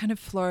 I was just kind of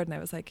floored, and I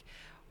was like,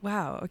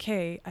 wow,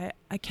 okay,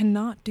 I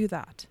cannot do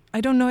that.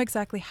 I don't know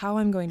exactly how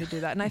I'm going to do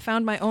that. And I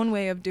found my own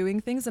way of doing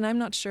things, and I'm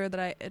not sure that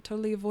I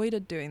totally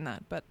avoided doing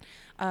that. But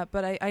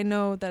I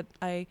know that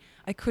I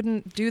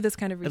couldn't do this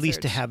kind of research. At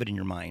least to have it in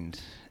your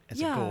mind as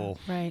a goal.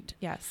 Right.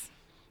 Yes.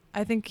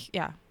 I think,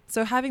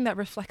 So having that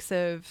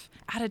reflexive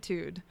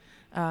attitude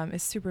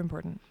is super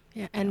important.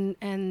 Yeah,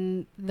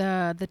 and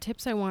the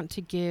tips I want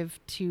to give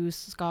to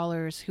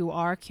scholars who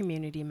are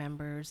community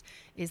members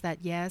is that,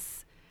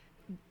 yes,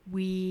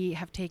 we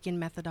have taken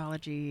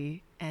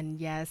methodology, and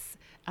yes,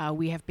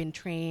 we have been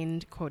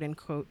trained, quote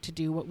unquote, to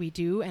do what we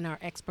do and are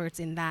experts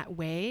in that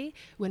way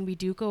when we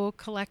do go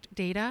collect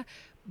data,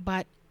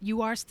 but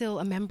you are still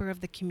a member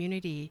of the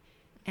community,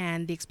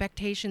 and the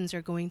expectations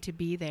are going to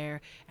be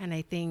there. And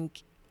I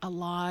think a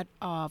lot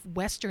of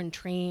Western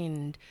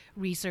trained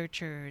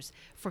researchers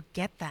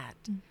forget that,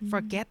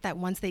 forget that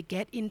once they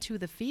get into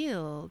the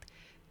field,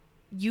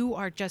 you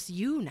are just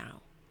you now.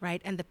 Right,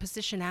 and the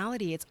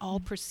positionality, it's all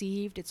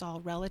perceived, it's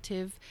all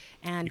relative.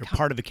 And you're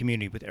part of a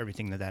community with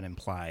everything that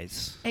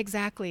implies.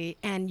 Exactly,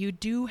 and you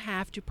do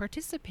have to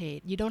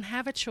participate. You don't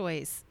have a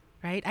choice,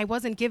 right? I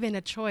wasn't given a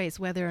choice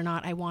whether or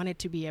not I wanted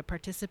to be a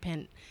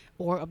participant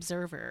or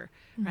observer,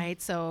 right?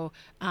 So,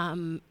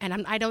 and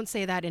I don't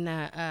say that in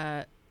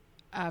a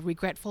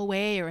regretful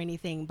way or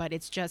anything, but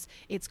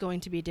it's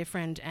going to be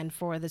different. And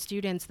for the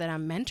students that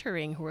I'm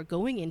mentoring who are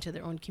going into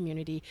their own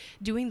community,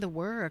 doing the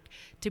work,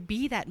 to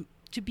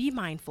be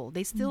mindful.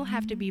 They still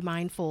have to be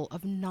mindful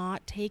of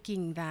not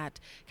taking that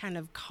kind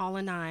of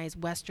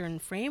colonized Western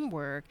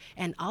framework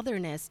and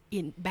otherness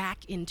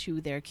back into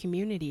their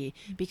community,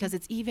 because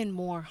it's even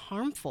more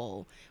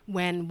harmful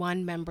when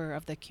one member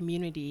of the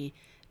community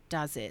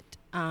does it.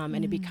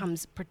 And it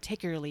becomes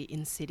particularly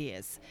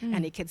insidious,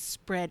 and it can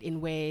spread in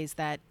ways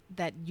that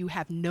you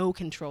have no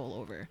control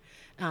over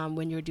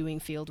when you're doing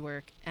field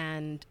work.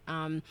 And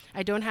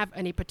I don't have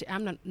any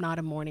I'm not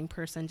a morning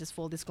person, just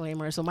full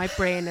disclaimer. So my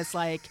brain is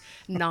like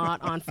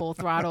not on full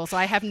throttle. So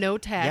I have no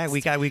text.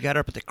 Yeah, we got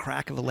up at the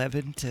crack of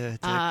 11 to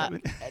I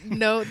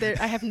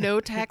have no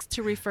text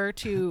to refer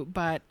to,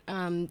 but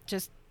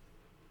just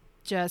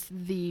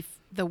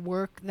the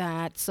work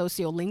that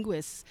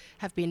sociolinguists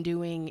have been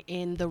doing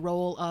in the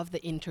role of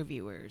the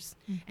interviewers,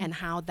 and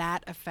how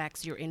that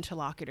affects your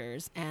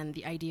interlocutors, and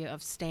the idea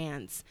of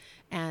stance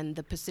and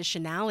the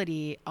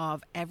positionality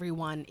of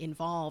everyone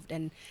involved,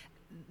 and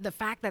the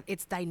fact that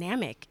it's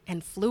dynamic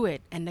and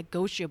fluid and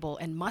negotiable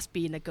and must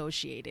be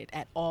negotiated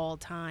at all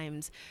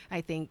times,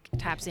 I think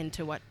taps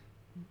into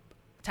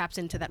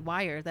that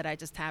wire that I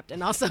just tapped,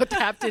 and also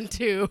tapped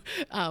into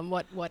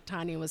what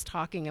Tani was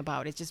talking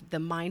about. It's just the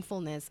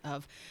mindfulness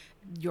of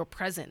your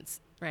presence,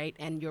 right,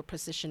 and your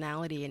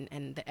positionality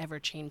and the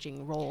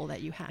ever-changing role that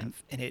you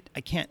have. And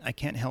I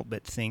can't help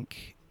but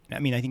think. I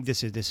mean, I think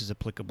this is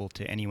applicable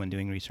to anyone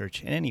doing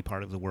research in any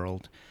part of the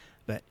world,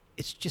 but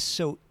it's just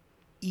so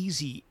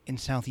easy in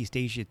Southeast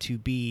Asia to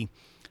be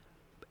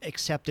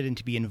accepted and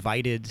to be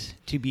invited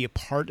to be a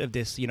part of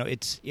this.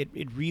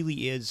 It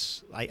really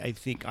is. I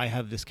think I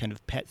have this kind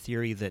of pet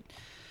theory that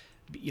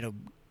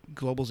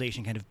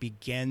globalization kind of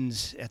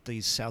begins at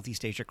these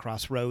Southeast Asia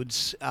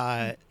crossroads,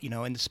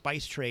 in the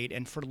spice trade,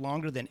 and for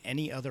longer than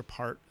any other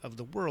part of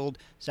the world,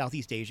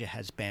 Southeast Asia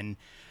has been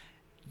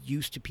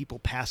used to people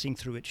passing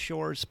through its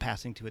shores,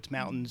 passing to its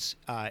mountains,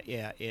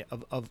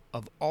 of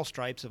all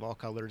stripes, of all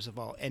colors,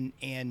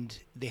 and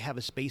they have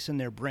a space in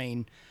their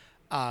brain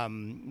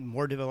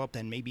more developed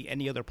than maybe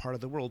any other part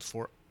of the world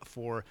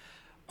for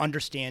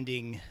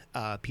understanding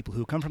people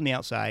who come from the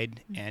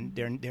outside, and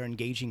they're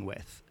engaging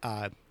with.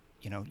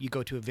 You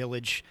go to a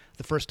village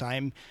the first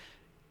time,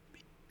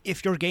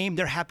 if you're game,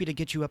 they're happy to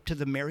get you up to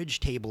the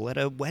marriage table at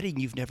a wedding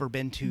you've never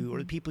been to, or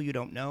the people you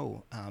don't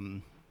know.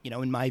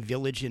 In my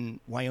village in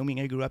Wyoming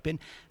I grew up in,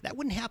 that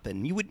wouldn't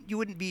happen. You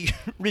wouldn't be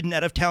ridden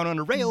out of town on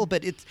a rail,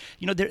 but it's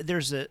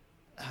there's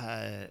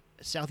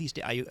Southeast.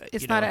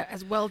 It's not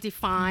as well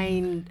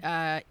defined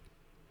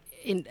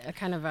in a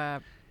kind of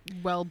a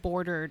well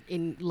bordered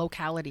in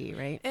locality,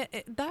 right?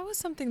 That was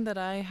something that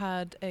I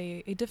had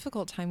a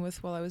difficult time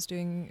with while I was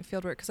doing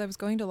fieldwork, because I was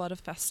going to a lot of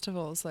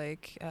festivals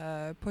like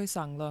Poi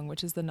Sanglong,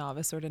 which is the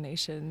novice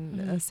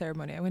ordination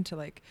ceremony. I went to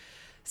like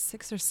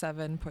 6 or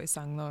 7 Poi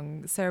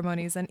Sanglong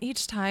ceremonies, and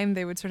each time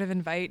they would sort of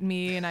invite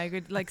me, and I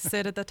would like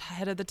sit at the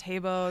head of the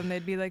table, and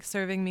they'd be like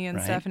serving me and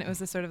stuff, and it was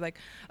this sort of like,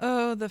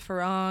 oh, the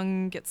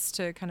Farang gets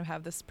to kind of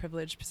have this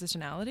privileged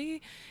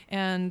positionality,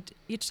 and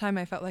each time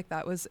I felt like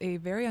that was a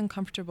very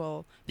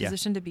uncomfortable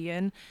position to be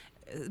in,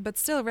 but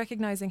still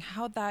recognizing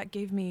how that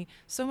gave me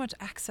so much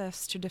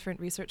access to different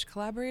research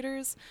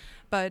collaborators.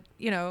 But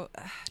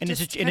and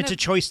it's a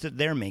choice that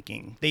they're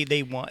making.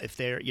 They want, if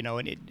they're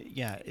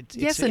it's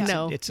yes and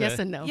no.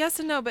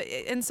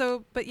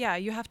 But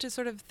you have to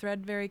sort of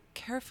thread very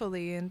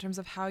carefully in terms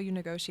of how you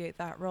negotiate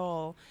that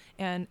role,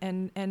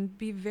 and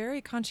be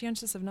very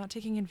conscientious of not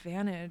taking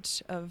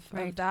advantage of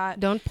that.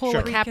 Don't pull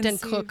a Captain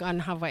Cook on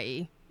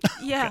Hawaii.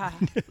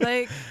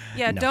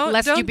 Don't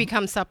lest you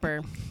become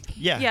supper.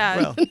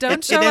 Well,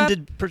 don't show it up.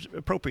 ended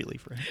appropriately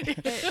for him.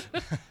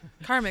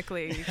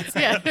 Karmically, you could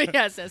say.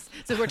 Yes.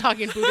 So we're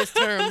talking Buddhist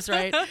terms,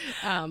 right?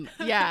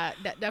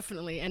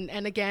 Definitely.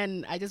 And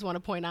again, I just want to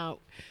point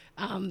out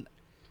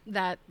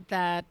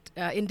that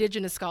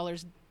indigenous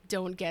scholars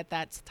don't get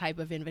that type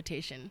of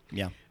invitation.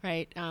 Yeah.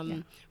 Right?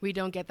 We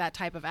don't get that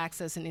type of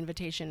access and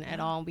invitation at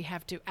all. We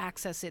have to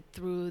access it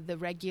through the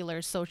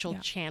regular social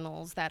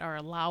channels that are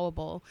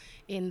allowable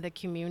in the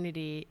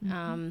community.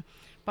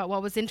 But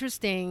what was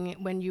interesting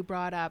when you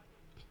brought up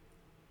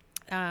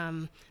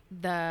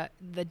the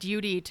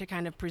duty to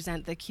kind of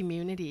present the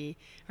community,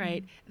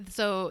 right?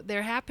 So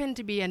there happened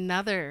to be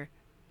another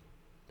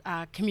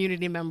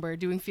community member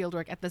doing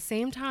fieldwork at the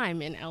same time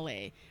in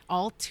LA,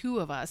 all 2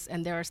 of us,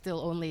 and there are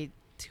still only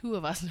 2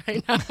 of us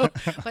right now,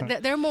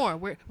 but there are more.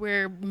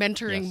 We're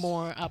mentoring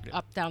more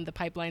up down the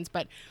pipelines.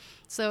 But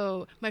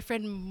so my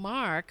friend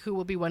Mark, who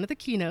will be one of the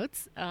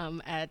keynotes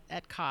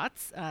at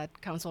COTS,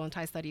 Council on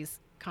Thai Studies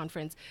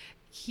Conference,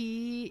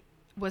 he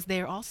was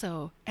there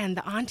also, and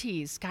the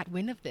aunties got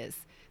wind of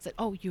this. Said,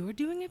 "Oh, you're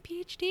doing a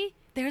PhD?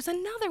 There's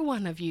another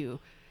one of you.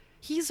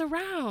 He's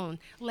around.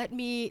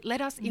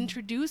 Let us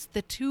introduce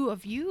the 2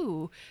 of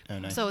you,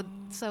 so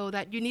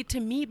that you need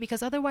to meet,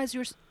 because otherwise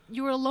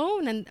you're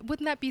alone, and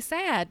wouldn't that be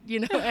sad,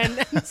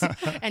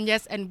 And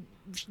yes, and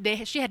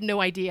she had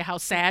no idea how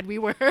sad we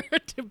were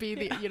to be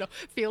the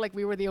feel like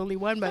we were the only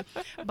one,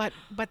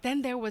 but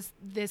then there was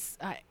this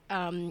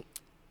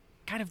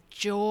kind of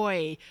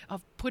joy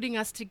of putting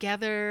us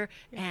together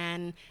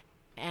and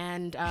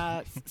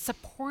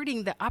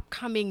supporting the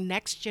upcoming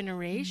next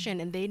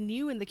generation. And they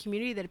knew in the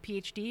community that a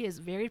PhD is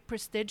very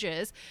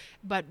prestigious,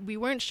 but they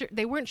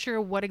weren't sure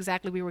what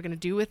exactly we were going to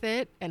do with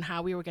it, and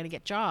how we were going to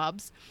get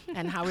jobs,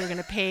 and how we were going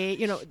to pay.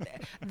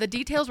 The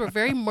details were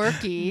very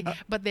murky,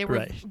 but they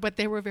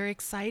were very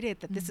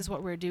excited that this is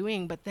what we're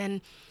doing. But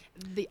then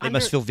they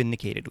must feel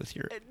vindicated with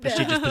your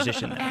prestigious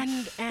position.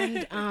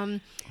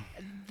 And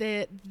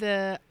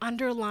the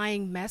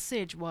underlying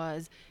message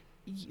was,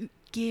 you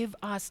give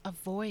us a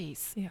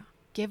voice. Yeah.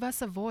 Give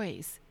us a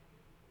voice.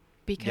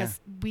 Because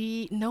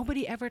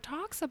nobody ever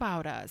talks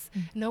about us.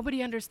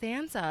 Nobody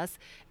understands us.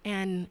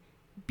 And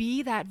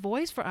be that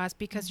voice for us,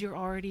 because you're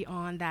already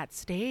on that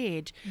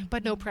stage.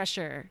 But no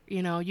pressure.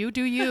 You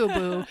do you,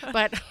 boo.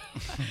 But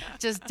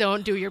just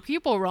don't do your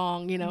people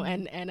wrong,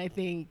 and I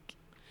think.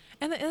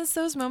 And it's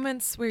those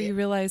moments where you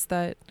realize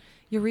that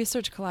your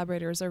research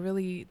collaborators are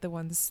really the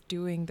ones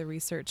doing the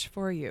research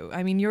for you.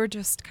 I mean, you're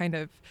just kind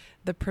of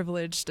the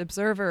privileged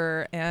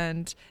observer,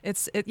 and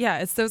it's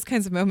those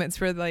kinds of moments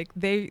where like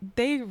they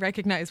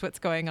recognize what's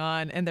going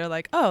on, and they're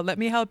like, oh, let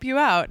me help you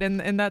out,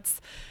 and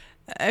that's,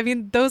 I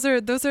mean,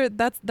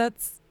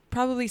 that's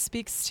probably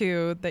speaks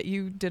to that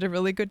you did a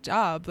really good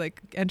job,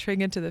 like entering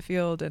into the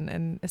field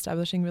and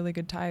establishing really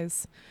good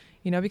ties,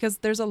 because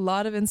there's a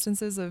lot of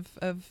instances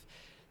of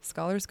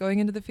scholars going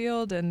into the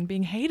field and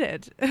being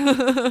hated.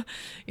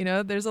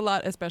 There's a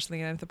lot,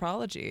 especially in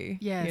anthropology.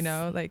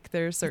 Yes. Like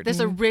there's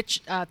a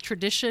rich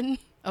tradition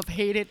of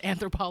hated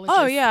anthropologists.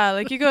 Oh yeah,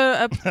 like you go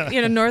up,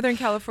 Northern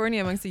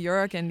California amongst the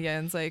Yurok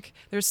Indians, like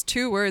there's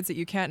 2 words that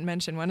you can't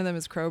mention. One of them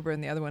is Krober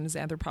and the other one is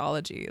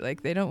anthropology.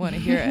 Like they don't want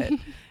to hear it.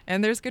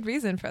 And there's good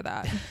reason for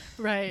that.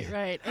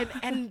 Right.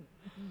 And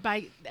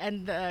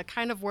the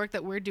kind of work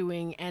that we're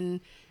doing, and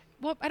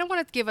well, I don't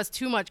want to give us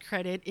too much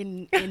credit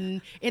in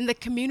the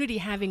community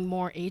having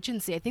more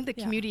agency. I think the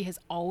community has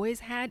always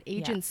had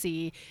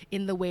agency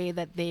in the way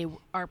that they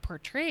are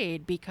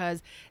portrayed,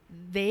 because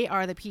they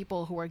are the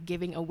people who are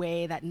giving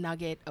away that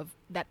nugget of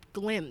that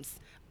glimpse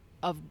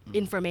of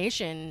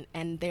information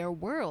and their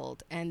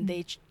world, and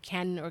they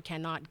can or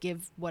cannot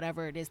give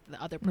whatever it is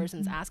the other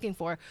person's asking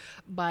for.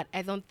 But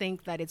I don't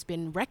think that it's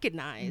been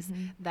recognized,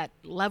 that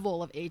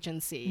level of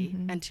agency,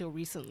 until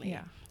recently.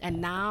 Yeah. And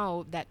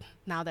now that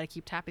I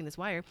keep tapping this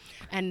wire,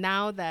 and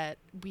now that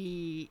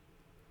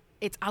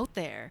it's out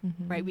there,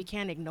 right? We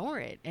can't ignore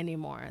it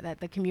anymore, that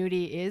the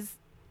community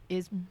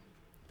is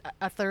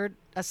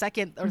a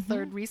second or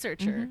third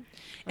researcher.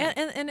 Right.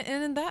 And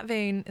in that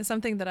vein is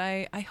something that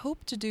I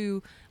hope to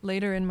do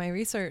later in my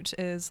research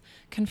is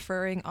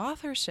conferring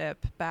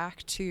authorship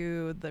back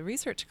to the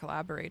research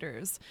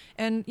collaborators.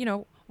 And,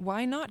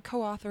 why not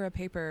co-author a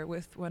paper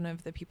with one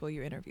of the people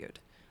you interviewed?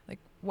 Like,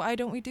 why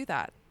don't we do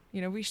that?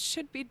 We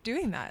should be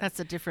doing that. That's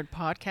a different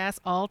podcast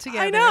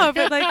altogether. I know,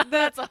 but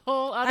that's a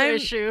whole other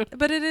issue.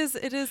 But it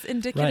is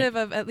indicative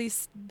of at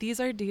least these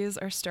ideas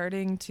are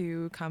starting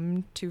to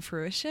come to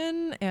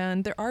fruition,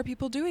 and there are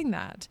people doing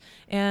that.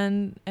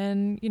 And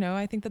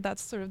I think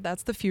that's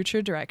the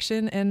future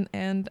direction,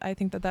 and I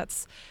think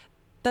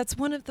that's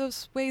one of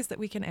those ways that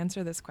we can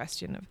answer this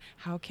question of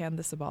how can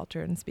the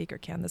subaltern speak, or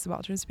can the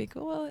subaltern speak?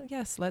 Well,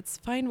 yes, let's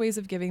find ways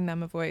of giving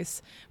them a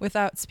voice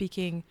without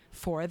speaking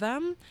for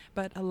them,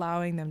 but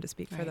allowing them to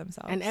speak for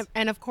themselves.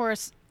 And of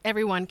course,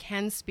 everyone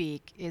can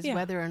speak, is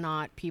whether or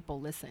not people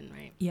listen,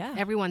 right? Yeah.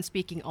 Everyone's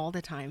speaking all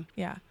the time.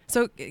 Yeah.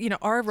 So,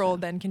 our role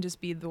then can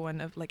just be the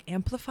one of like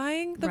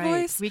amplifying the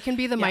voice. We can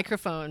be the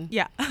microphone.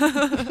 Yeah.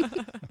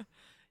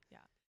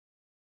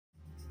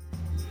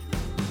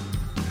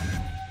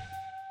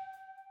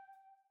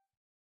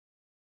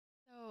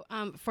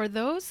 For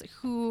those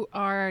who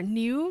are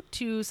new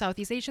to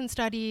Southeast Asian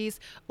studies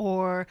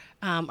or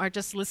are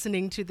just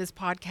listening to this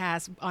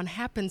podcast on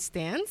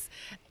happenstance,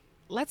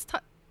 let's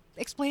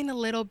explain a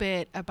little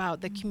bit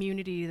about the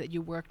community that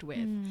you worked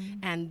with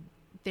and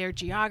their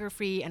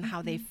geography and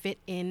how they fit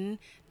in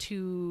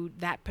to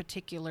that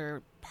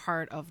particular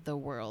part of the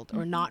world,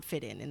 or not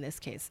fit in this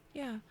case.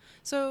 Yeah.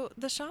 So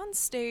the Shan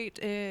State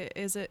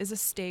is a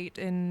state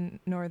in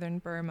northern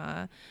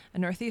Burma,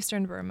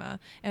 northeastern Burma,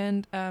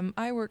 and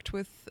I worked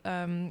with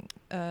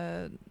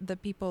the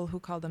people who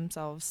call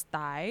themselves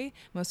Thai.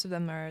 Most of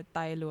them are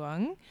Thai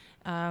Luang,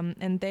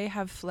 and they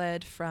have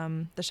fled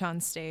from the Shan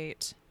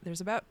State.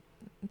 There's about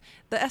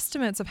the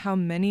estimates of how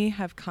many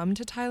have come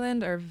to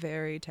Thailand are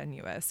very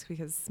tenuous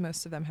because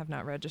most of them have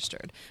not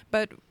registered.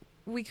 But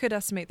we could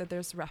estimate that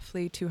there's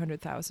roughly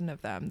 200,000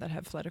 of them that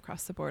have fled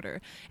across the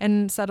border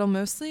and settle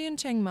mostly in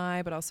Chiang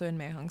Mai, but also in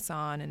Mae Hong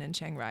Son and in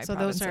Chiang Rai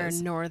provinces. So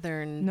those are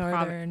northern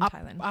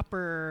Thailand.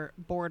 Upper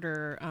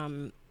border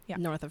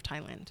north of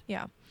Thailand.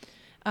 Yeah.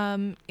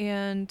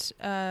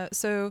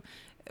 So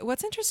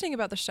what's interesting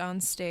about the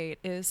Shan State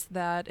is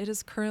that it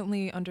is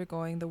currently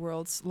undergoing the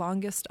world's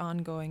longest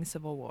ongoing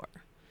civil war.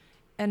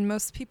 And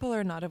most people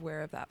are not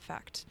aware of that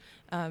fact.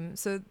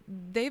 So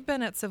they've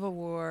been at civil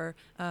war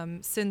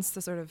since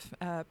the sort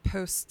of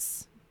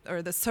posts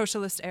or the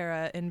socialist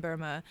era in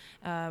Burma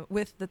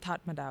with the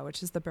Tatmadaw,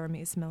 which is the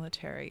Burmese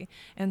military.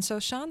 And so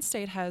Shan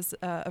State has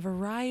a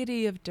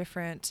variety of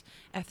different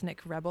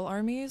ethnic rebel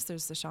armies.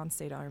 There's the Shan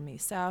State Army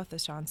South, the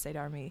Shan State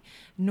Army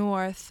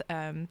North.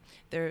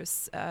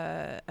 There's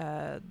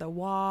the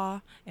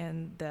Wa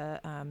and the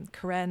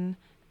Karen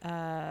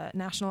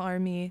National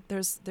Army.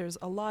 There's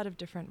a lot of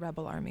different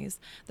rebel armies.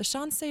 The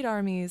Shan State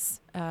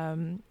armies,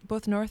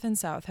 both north and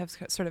south, have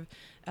sort of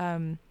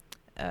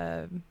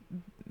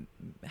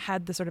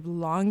had the sort of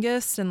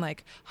longest and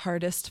like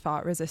hardest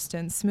fought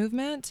resistance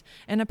movement,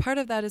 and a part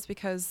of that is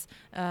because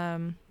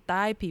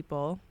Thai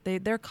people,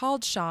 they're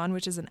called Shan,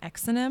 which is an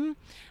exonym.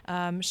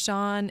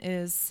 Shan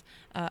is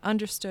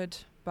understood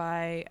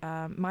by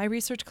my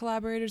research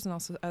collaborators and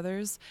also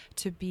others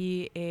to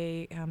be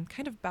a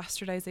kind of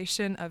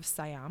bastardization of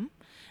Siam.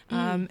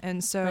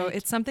 And so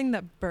it's something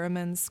that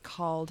Burmans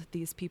called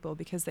these people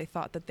because they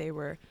thought that they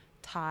were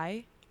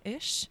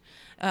Thai-ish,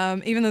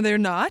 even though they're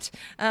not.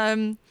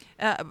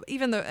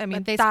 Even though,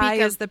 Thai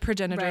is the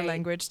progenitor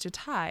language to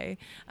Thai.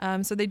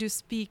 So they do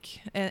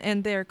speak,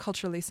 and they're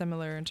culturally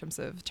similar in terms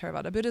of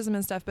Theravada Buddhism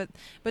and stuff,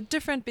 but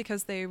different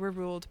because they were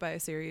ruled by a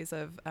series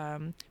of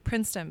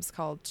princedoms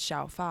called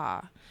Xiao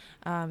Fa.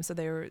 So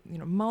they were,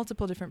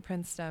 multiple different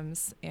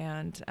princedoms,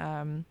 and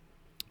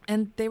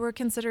they were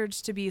considered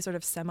to be sort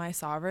of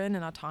semi-sovereign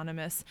and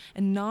autonomous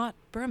and not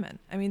Burman.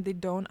 I mean, they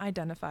don't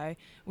identify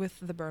with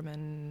the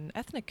Burman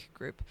ethnic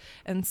group.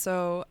 And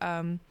so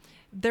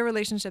their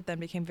relationship then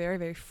became very,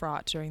 very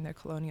fraught during their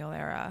colonial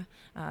era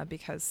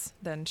because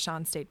then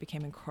Shan State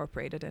became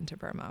incorporated into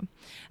Burma.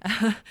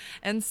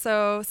 And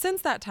so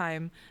since that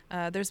time,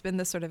 there's been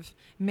this sort of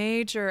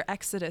major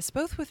exodus,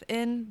 both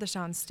within the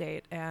Shan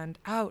State and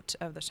out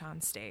of the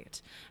Shan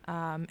State.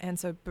 And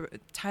so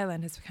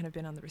Thailand has kind of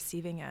been on the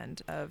receiving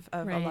end of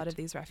a lot of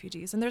these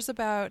refugees. And there's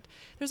about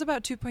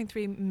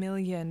 2.3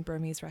 million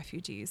Burmese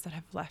refugees that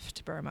have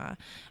left Burma.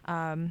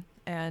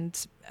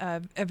 And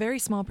a very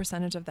small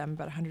percentage of them,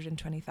 about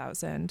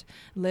 120,000,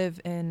 live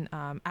in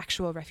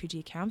actual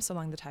refugee camps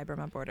along the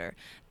Thai-Burma border.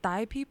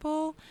 Thai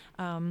people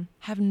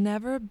have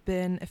never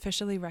been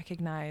officially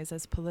recognized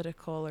as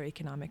political or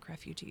economic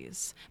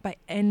refugees by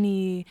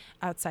any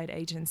outside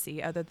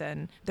agency other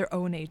than their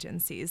own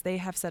agencies. They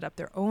have set up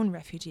their own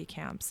refugee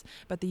camps,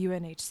 but the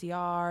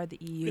UNHCR, the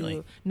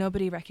EU,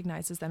 nobody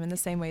recognizes them in the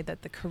same way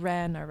that the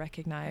Karen are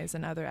recognized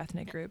and other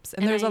ethnic groups.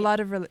 And there's a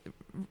lot of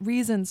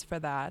reasons for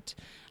that.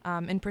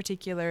 In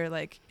particular,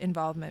 like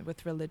involvement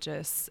with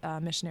religious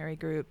missionary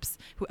groups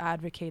who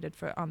advocated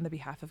on the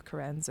behalf of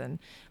Karens and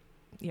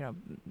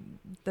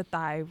the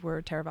Thai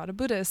were Theravada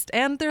Buddhist,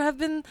 and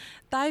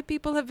Thai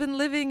people have been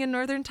living in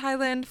northern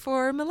Thailand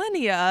for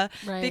millennia,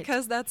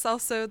 because that's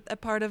also a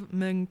part of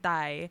Mung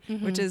Thai,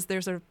 which is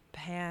their sort of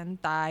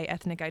pan-Thai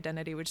ethnic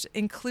identity, which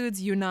includes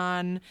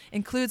Yunnan,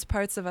 includes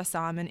parts of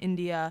Assam and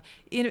India,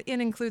 it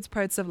includes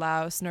parts of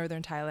Laos,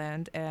 northern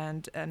Thailand,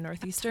 and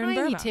northeastern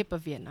Burma. A tiny tip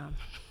of Vietnam.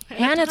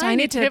 And a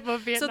tiny tip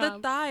of Vietnam. So the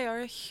Thai are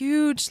a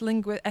huge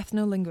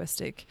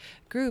ethno-linguistic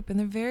group, and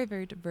they're very,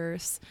 very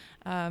diverse.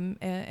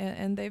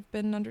 And they've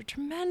been under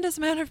tremendous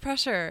amount of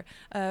pressure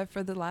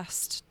for the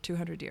last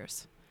 200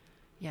 years.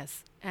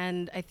 Yes,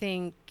 and I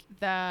think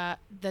the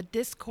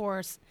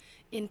discourse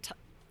in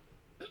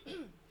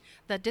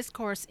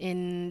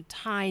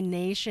Thai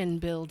nation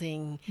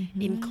building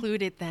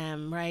included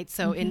them, right?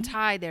 So in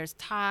Thai, there's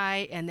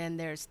Thai, and then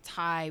there's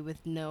Thai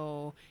with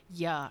no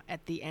ya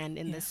at the end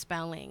in the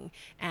spelling.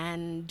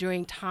 And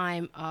during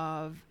time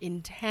of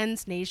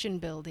intense nation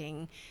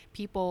building,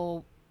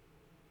 people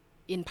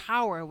in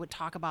power would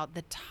talk about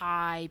the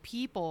Thai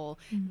people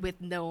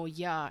with no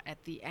ya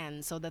at the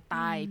end, so the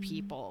Thai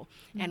people,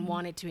 and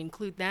wanted to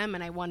include them.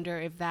 And I wonder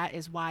if that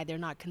is why they're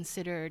not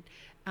considered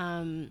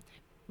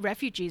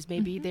refugees.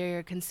 Maybe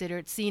they're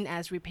seen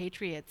as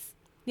repatriates.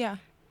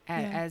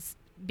 As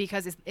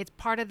because it's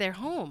part of their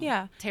home.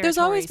 Territory. There's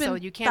always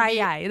been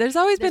Thai. There's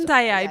always been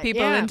Thai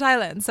people in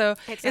Thailand. So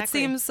it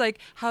seems like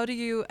how do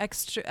you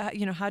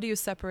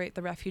separate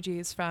the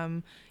refugees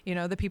from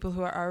the people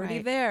who are already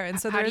there?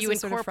 And so how do you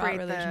sort of fraught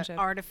incorporate the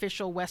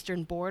artificial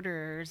Western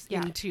borders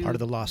into part of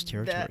the lost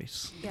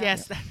territories?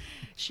 Yes.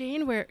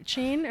 Shane,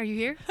 are you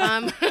here?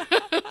 And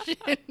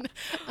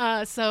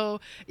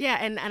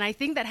I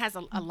think that has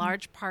a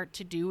large part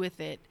to do with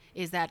it,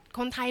 is that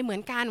Kon Thai เหมือ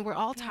นกัน, we're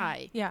all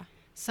Thai.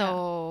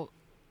 So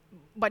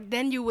but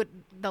then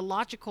the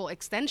logical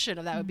extension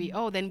of that would be,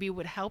 then we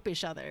would help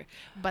each other.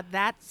 But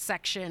that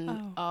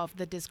section of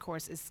the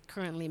discourse is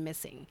currently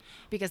missing,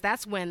 because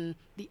that's when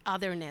the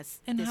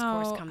otherness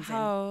discourse comes in.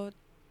 How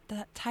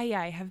that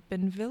Thai have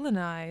been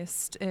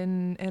villainized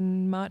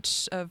in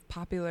much of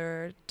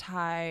popular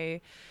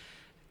Thai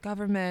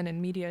government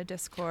and media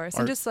discourse,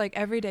 and just like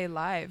everyday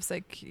lives.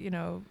 Like,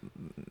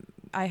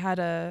 I had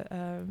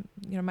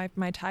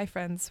my Thai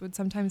friends would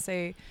sometimes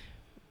say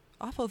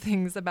awful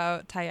things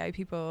about Thai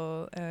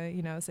people,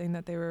 saying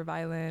that they were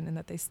violent and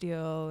that they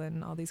steal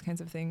and all these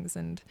kinds of things.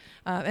 And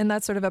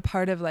that's sort of a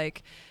part of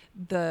like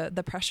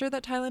the pressure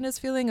that Thailand is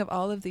feeling of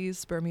all of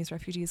these Burmese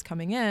refugees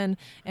coming in,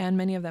 and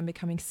many of them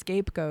becoming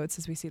scapegoats,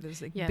 as we see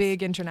this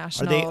big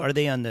international. Are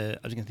they on the?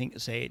 I was going to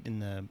say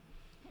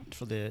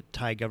for the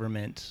Thai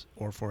government,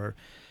 or for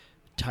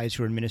Thais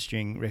who are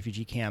administering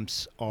refugee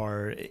camps,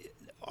 are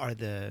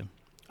the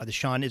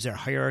Shan? Is there a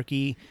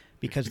hierarchy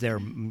because they're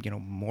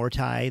more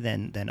Thai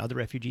than other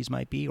refugees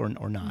might be, or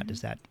not?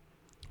 Is that?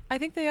 I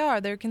think they are.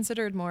 They're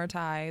considered more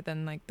Thai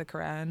than like the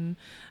Karen.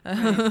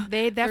 Right.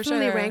 They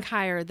definitely rank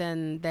higher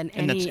than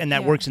any. And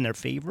that works in their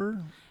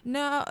favor?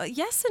 No,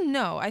 yes and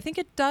no. I think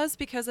it does,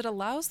 because it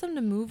allows them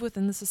to move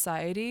within the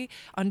society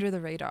under the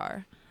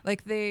radar.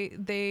 Like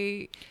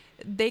they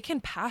can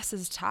pass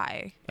as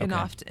Thai, and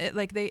often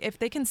if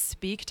they can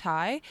speak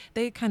Thai,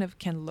 they kind of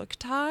can look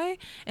Thai,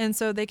 and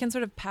so they can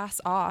sort of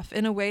pass off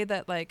in a way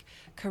that like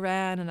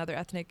Karen and other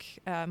ethnic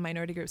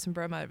minority groups in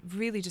Burma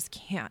really just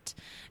can't.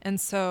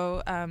 And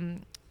so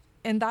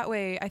in that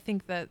way, I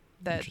think that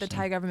the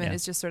Thai government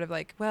is just sort of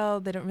like, well,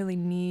 they don't really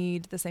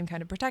need the same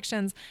kind of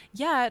protections,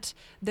 yet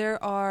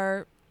there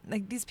are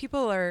like these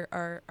people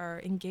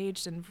are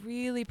engaged in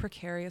really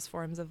precarious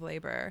forms of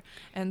labor.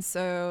 And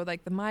so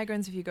like the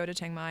migrants, if you go to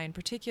Chiang Mai in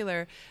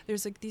particular,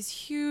 there's like these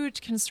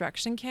huge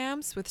construction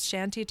camps with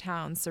shanty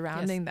towns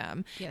surrounding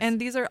them. And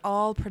these are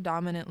all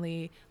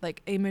predominantly,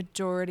 like a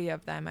majority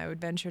of them, I would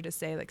venture to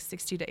say like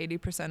 60 to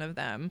 80% of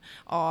them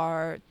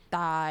are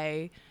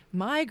Thai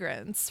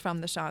migrants from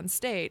the Shan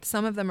state.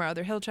 Some of them are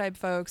other hill tribe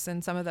folks,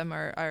 and some of them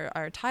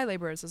are Thai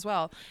laborers as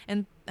well.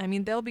 And I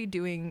mean, they'll be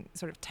doing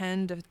sort of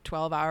 10 to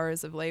 12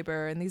 hours of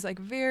labor in these like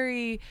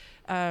very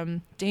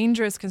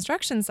dangerous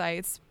construction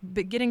sites,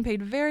 but getting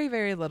paid very,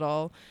 very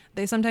little.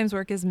 They sometimes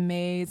work as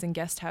maids in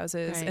guest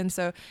houses. Right. And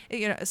so,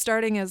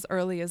 starting as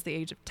early as the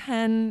age of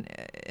 10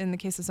 in the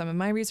case of some of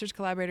my research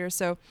collaborators.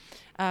 So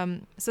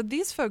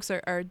these folks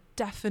are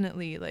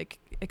definitely like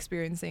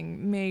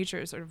experiencing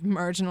major sort of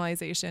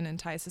marginalization in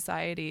Thai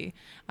society.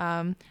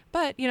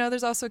 But,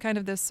 there's also kind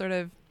of this sort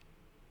of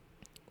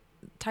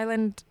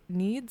Thailand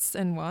needs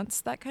and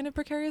wants that kind of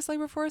precarious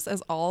labor force,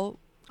 as all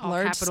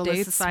large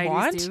states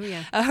want,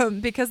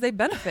 because they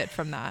benefit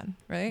from that,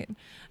 right?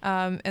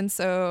 And that's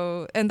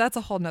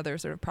a whole nother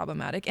sort of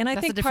problematic. And I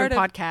think that's a different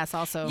podcast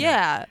also.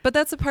 Yeah, but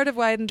that's a part of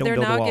why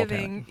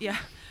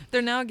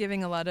they're now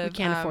giving a lot of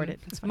can't afford it.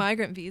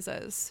 Migrant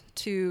visas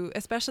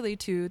especially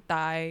to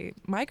Thai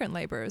migrant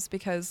laborers,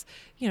 because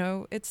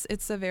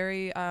it's a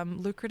very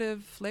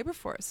lucrative labor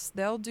force.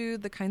 They'll do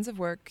the kinds of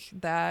work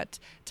that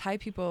Thai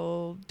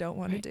people don't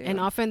want to do, and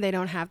often they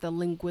don't have the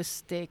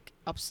linguistic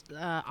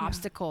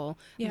obstacle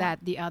that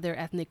the other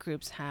ethnic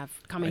groups have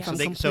coming from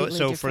completely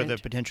different. For the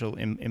potential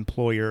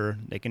employer.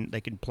 They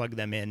can plug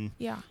them in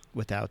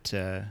without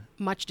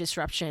much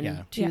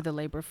disruption to the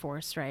labor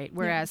force, right?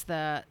 Whereas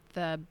the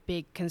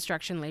big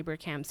construction labor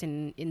camps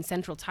in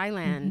central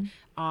Thailand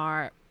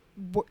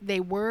they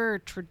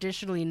were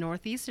traditionally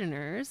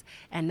Northeasterners,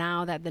 and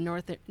now that the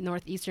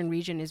Northeastern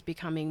region is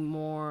becoming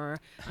more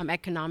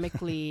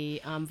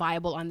economically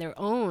viable on their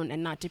own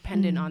and not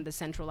dependent on the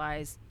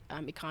centralized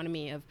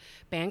economy of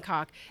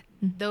Bangkok,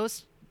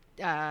 those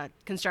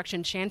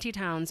construction shanty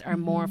towns are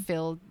more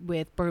filled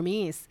with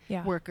Burmese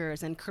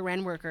workers and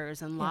Karen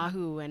workers and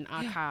Lahu and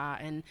Akha,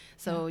 and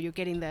so you're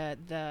getting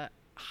the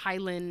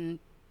Highland,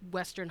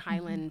 Western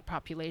Highland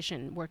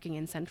population working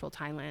in central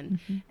Thailand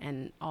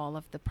and all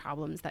of the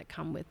problems that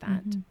come with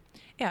that.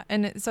 Yeah,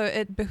 and so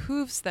it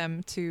behooves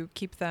them to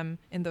keep them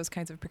in those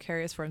kinds of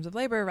precarious forms of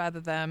labor rather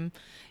than,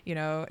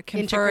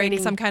 conferring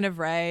some kind of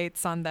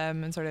rights on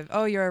them and sort of,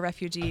 oh, you're a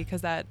refugee,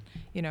 because that,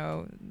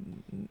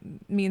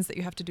 means that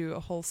you have to do a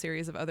whole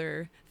series of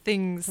other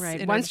things.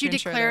 Right. Once you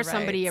declare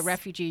somebody a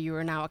refugee, you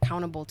are now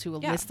accountable to a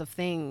list of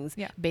things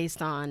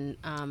based on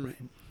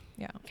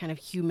kind of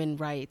human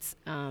rights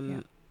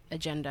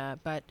agenda.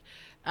 But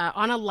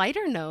on a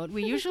lighter note,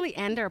 we usually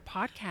end our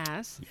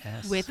podcast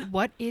with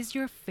what is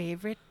your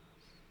favorite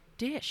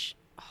dish?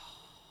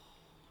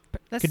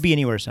 Could be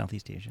anywhere in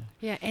Southeast Asia.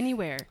 Yeah,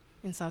 anywhere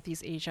in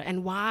Southeast Asia.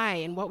 And why?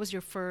 And what was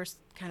your first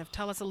kind of,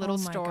 tell us a little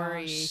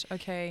story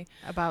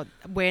about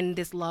when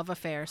this love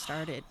affair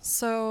started.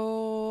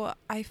 So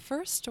I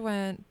first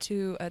went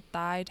to a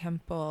Thai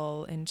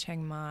temple in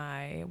Chiang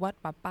Mai, Wat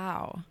Pa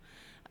Pao.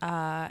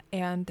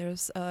 And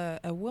there's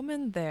a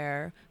woman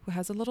there who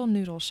has a little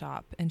noodle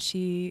shop, and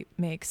she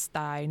makes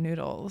Thai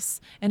noodles.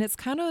 And it's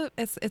kind of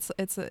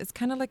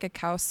kind of like a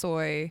khao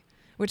soy,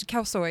 which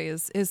khao soy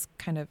is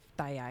kind of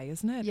Thai,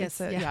 isn't it? Yes,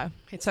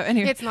 So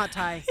anyway, it's not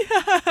Thai.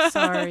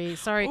 Sorry,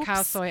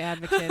 khao soy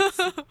advocates.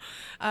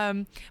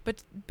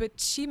 But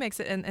she makes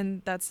it,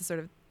 and that's the sort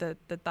of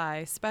the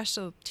Thai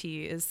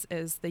specialty is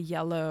the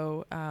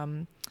yellow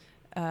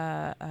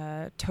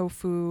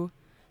tofu.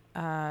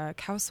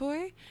 Khao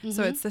soy.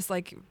 So it's this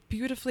like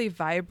beautifully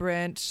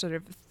vibrant, sort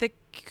of thick,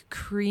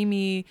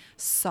 creamy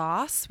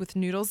sauce with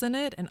noodles in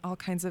it and all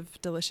kinds of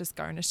delicious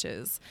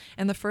garnishes.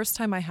 And the first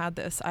time I had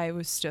this, I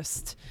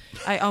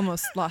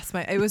almost lost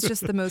it was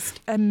just the most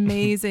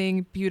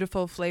amazing,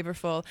 beautiful,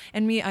 flavorful.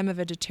 And I'm a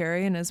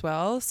vegetarian as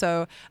well.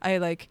 So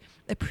I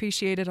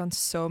appreciate it on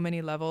so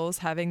many levels,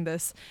 having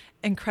this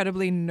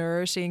incredibly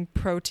nourishing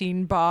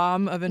protein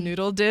bomb of a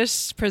noodle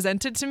dish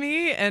presented to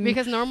me. And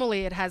because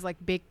normally it has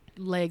big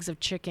legs of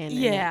chicken.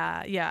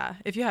 Yeah.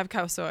 If you have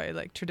khao soy,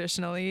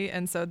 traditionally,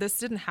 and so this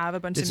didn't have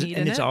a bunch of meat in it.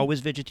 And it's always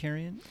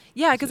vegetarian?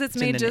 Yeah, because it's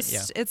made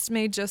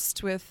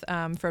just with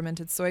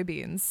fermented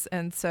soybeans,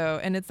 and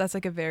that's a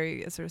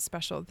very sort of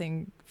special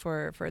thing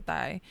for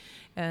Thai,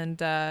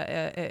 and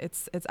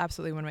it's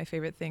absolutely one of my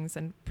favorite things,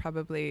 and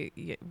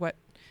probably what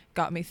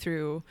got me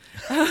through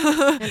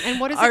and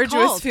what is it arduous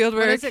called? Fieldwork.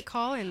 What is it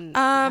called in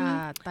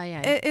Thai?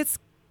 It's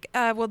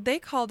they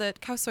called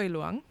it khao soy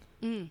luang.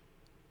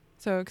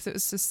 So, because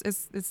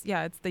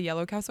it's the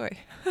yellow khao soy.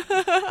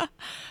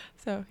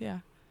 So, yeah.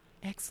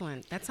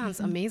 Excellent. That sounds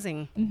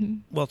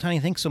amazing. Well,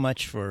 Tani, thanks so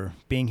much for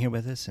being here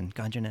with us, and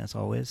Ganjana as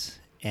always.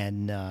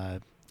 And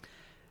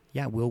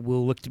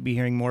we'll look to be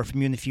hearing more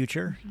from you in the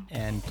future.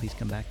 And please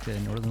come back to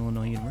Northern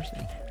Illinois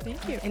University.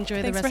 Thank you.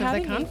 Enjoy the rest of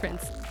the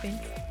conference.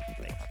 Thanks.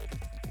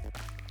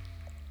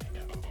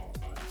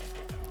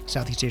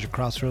 Southeast Asia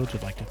Crossroads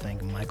would like to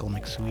thank Michael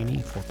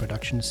McSweeney for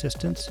production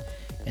assistance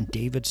and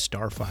David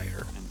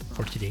Starfire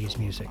for today's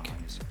music.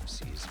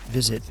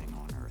 Visit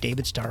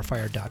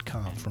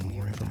davidstarfire.com for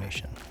more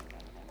information.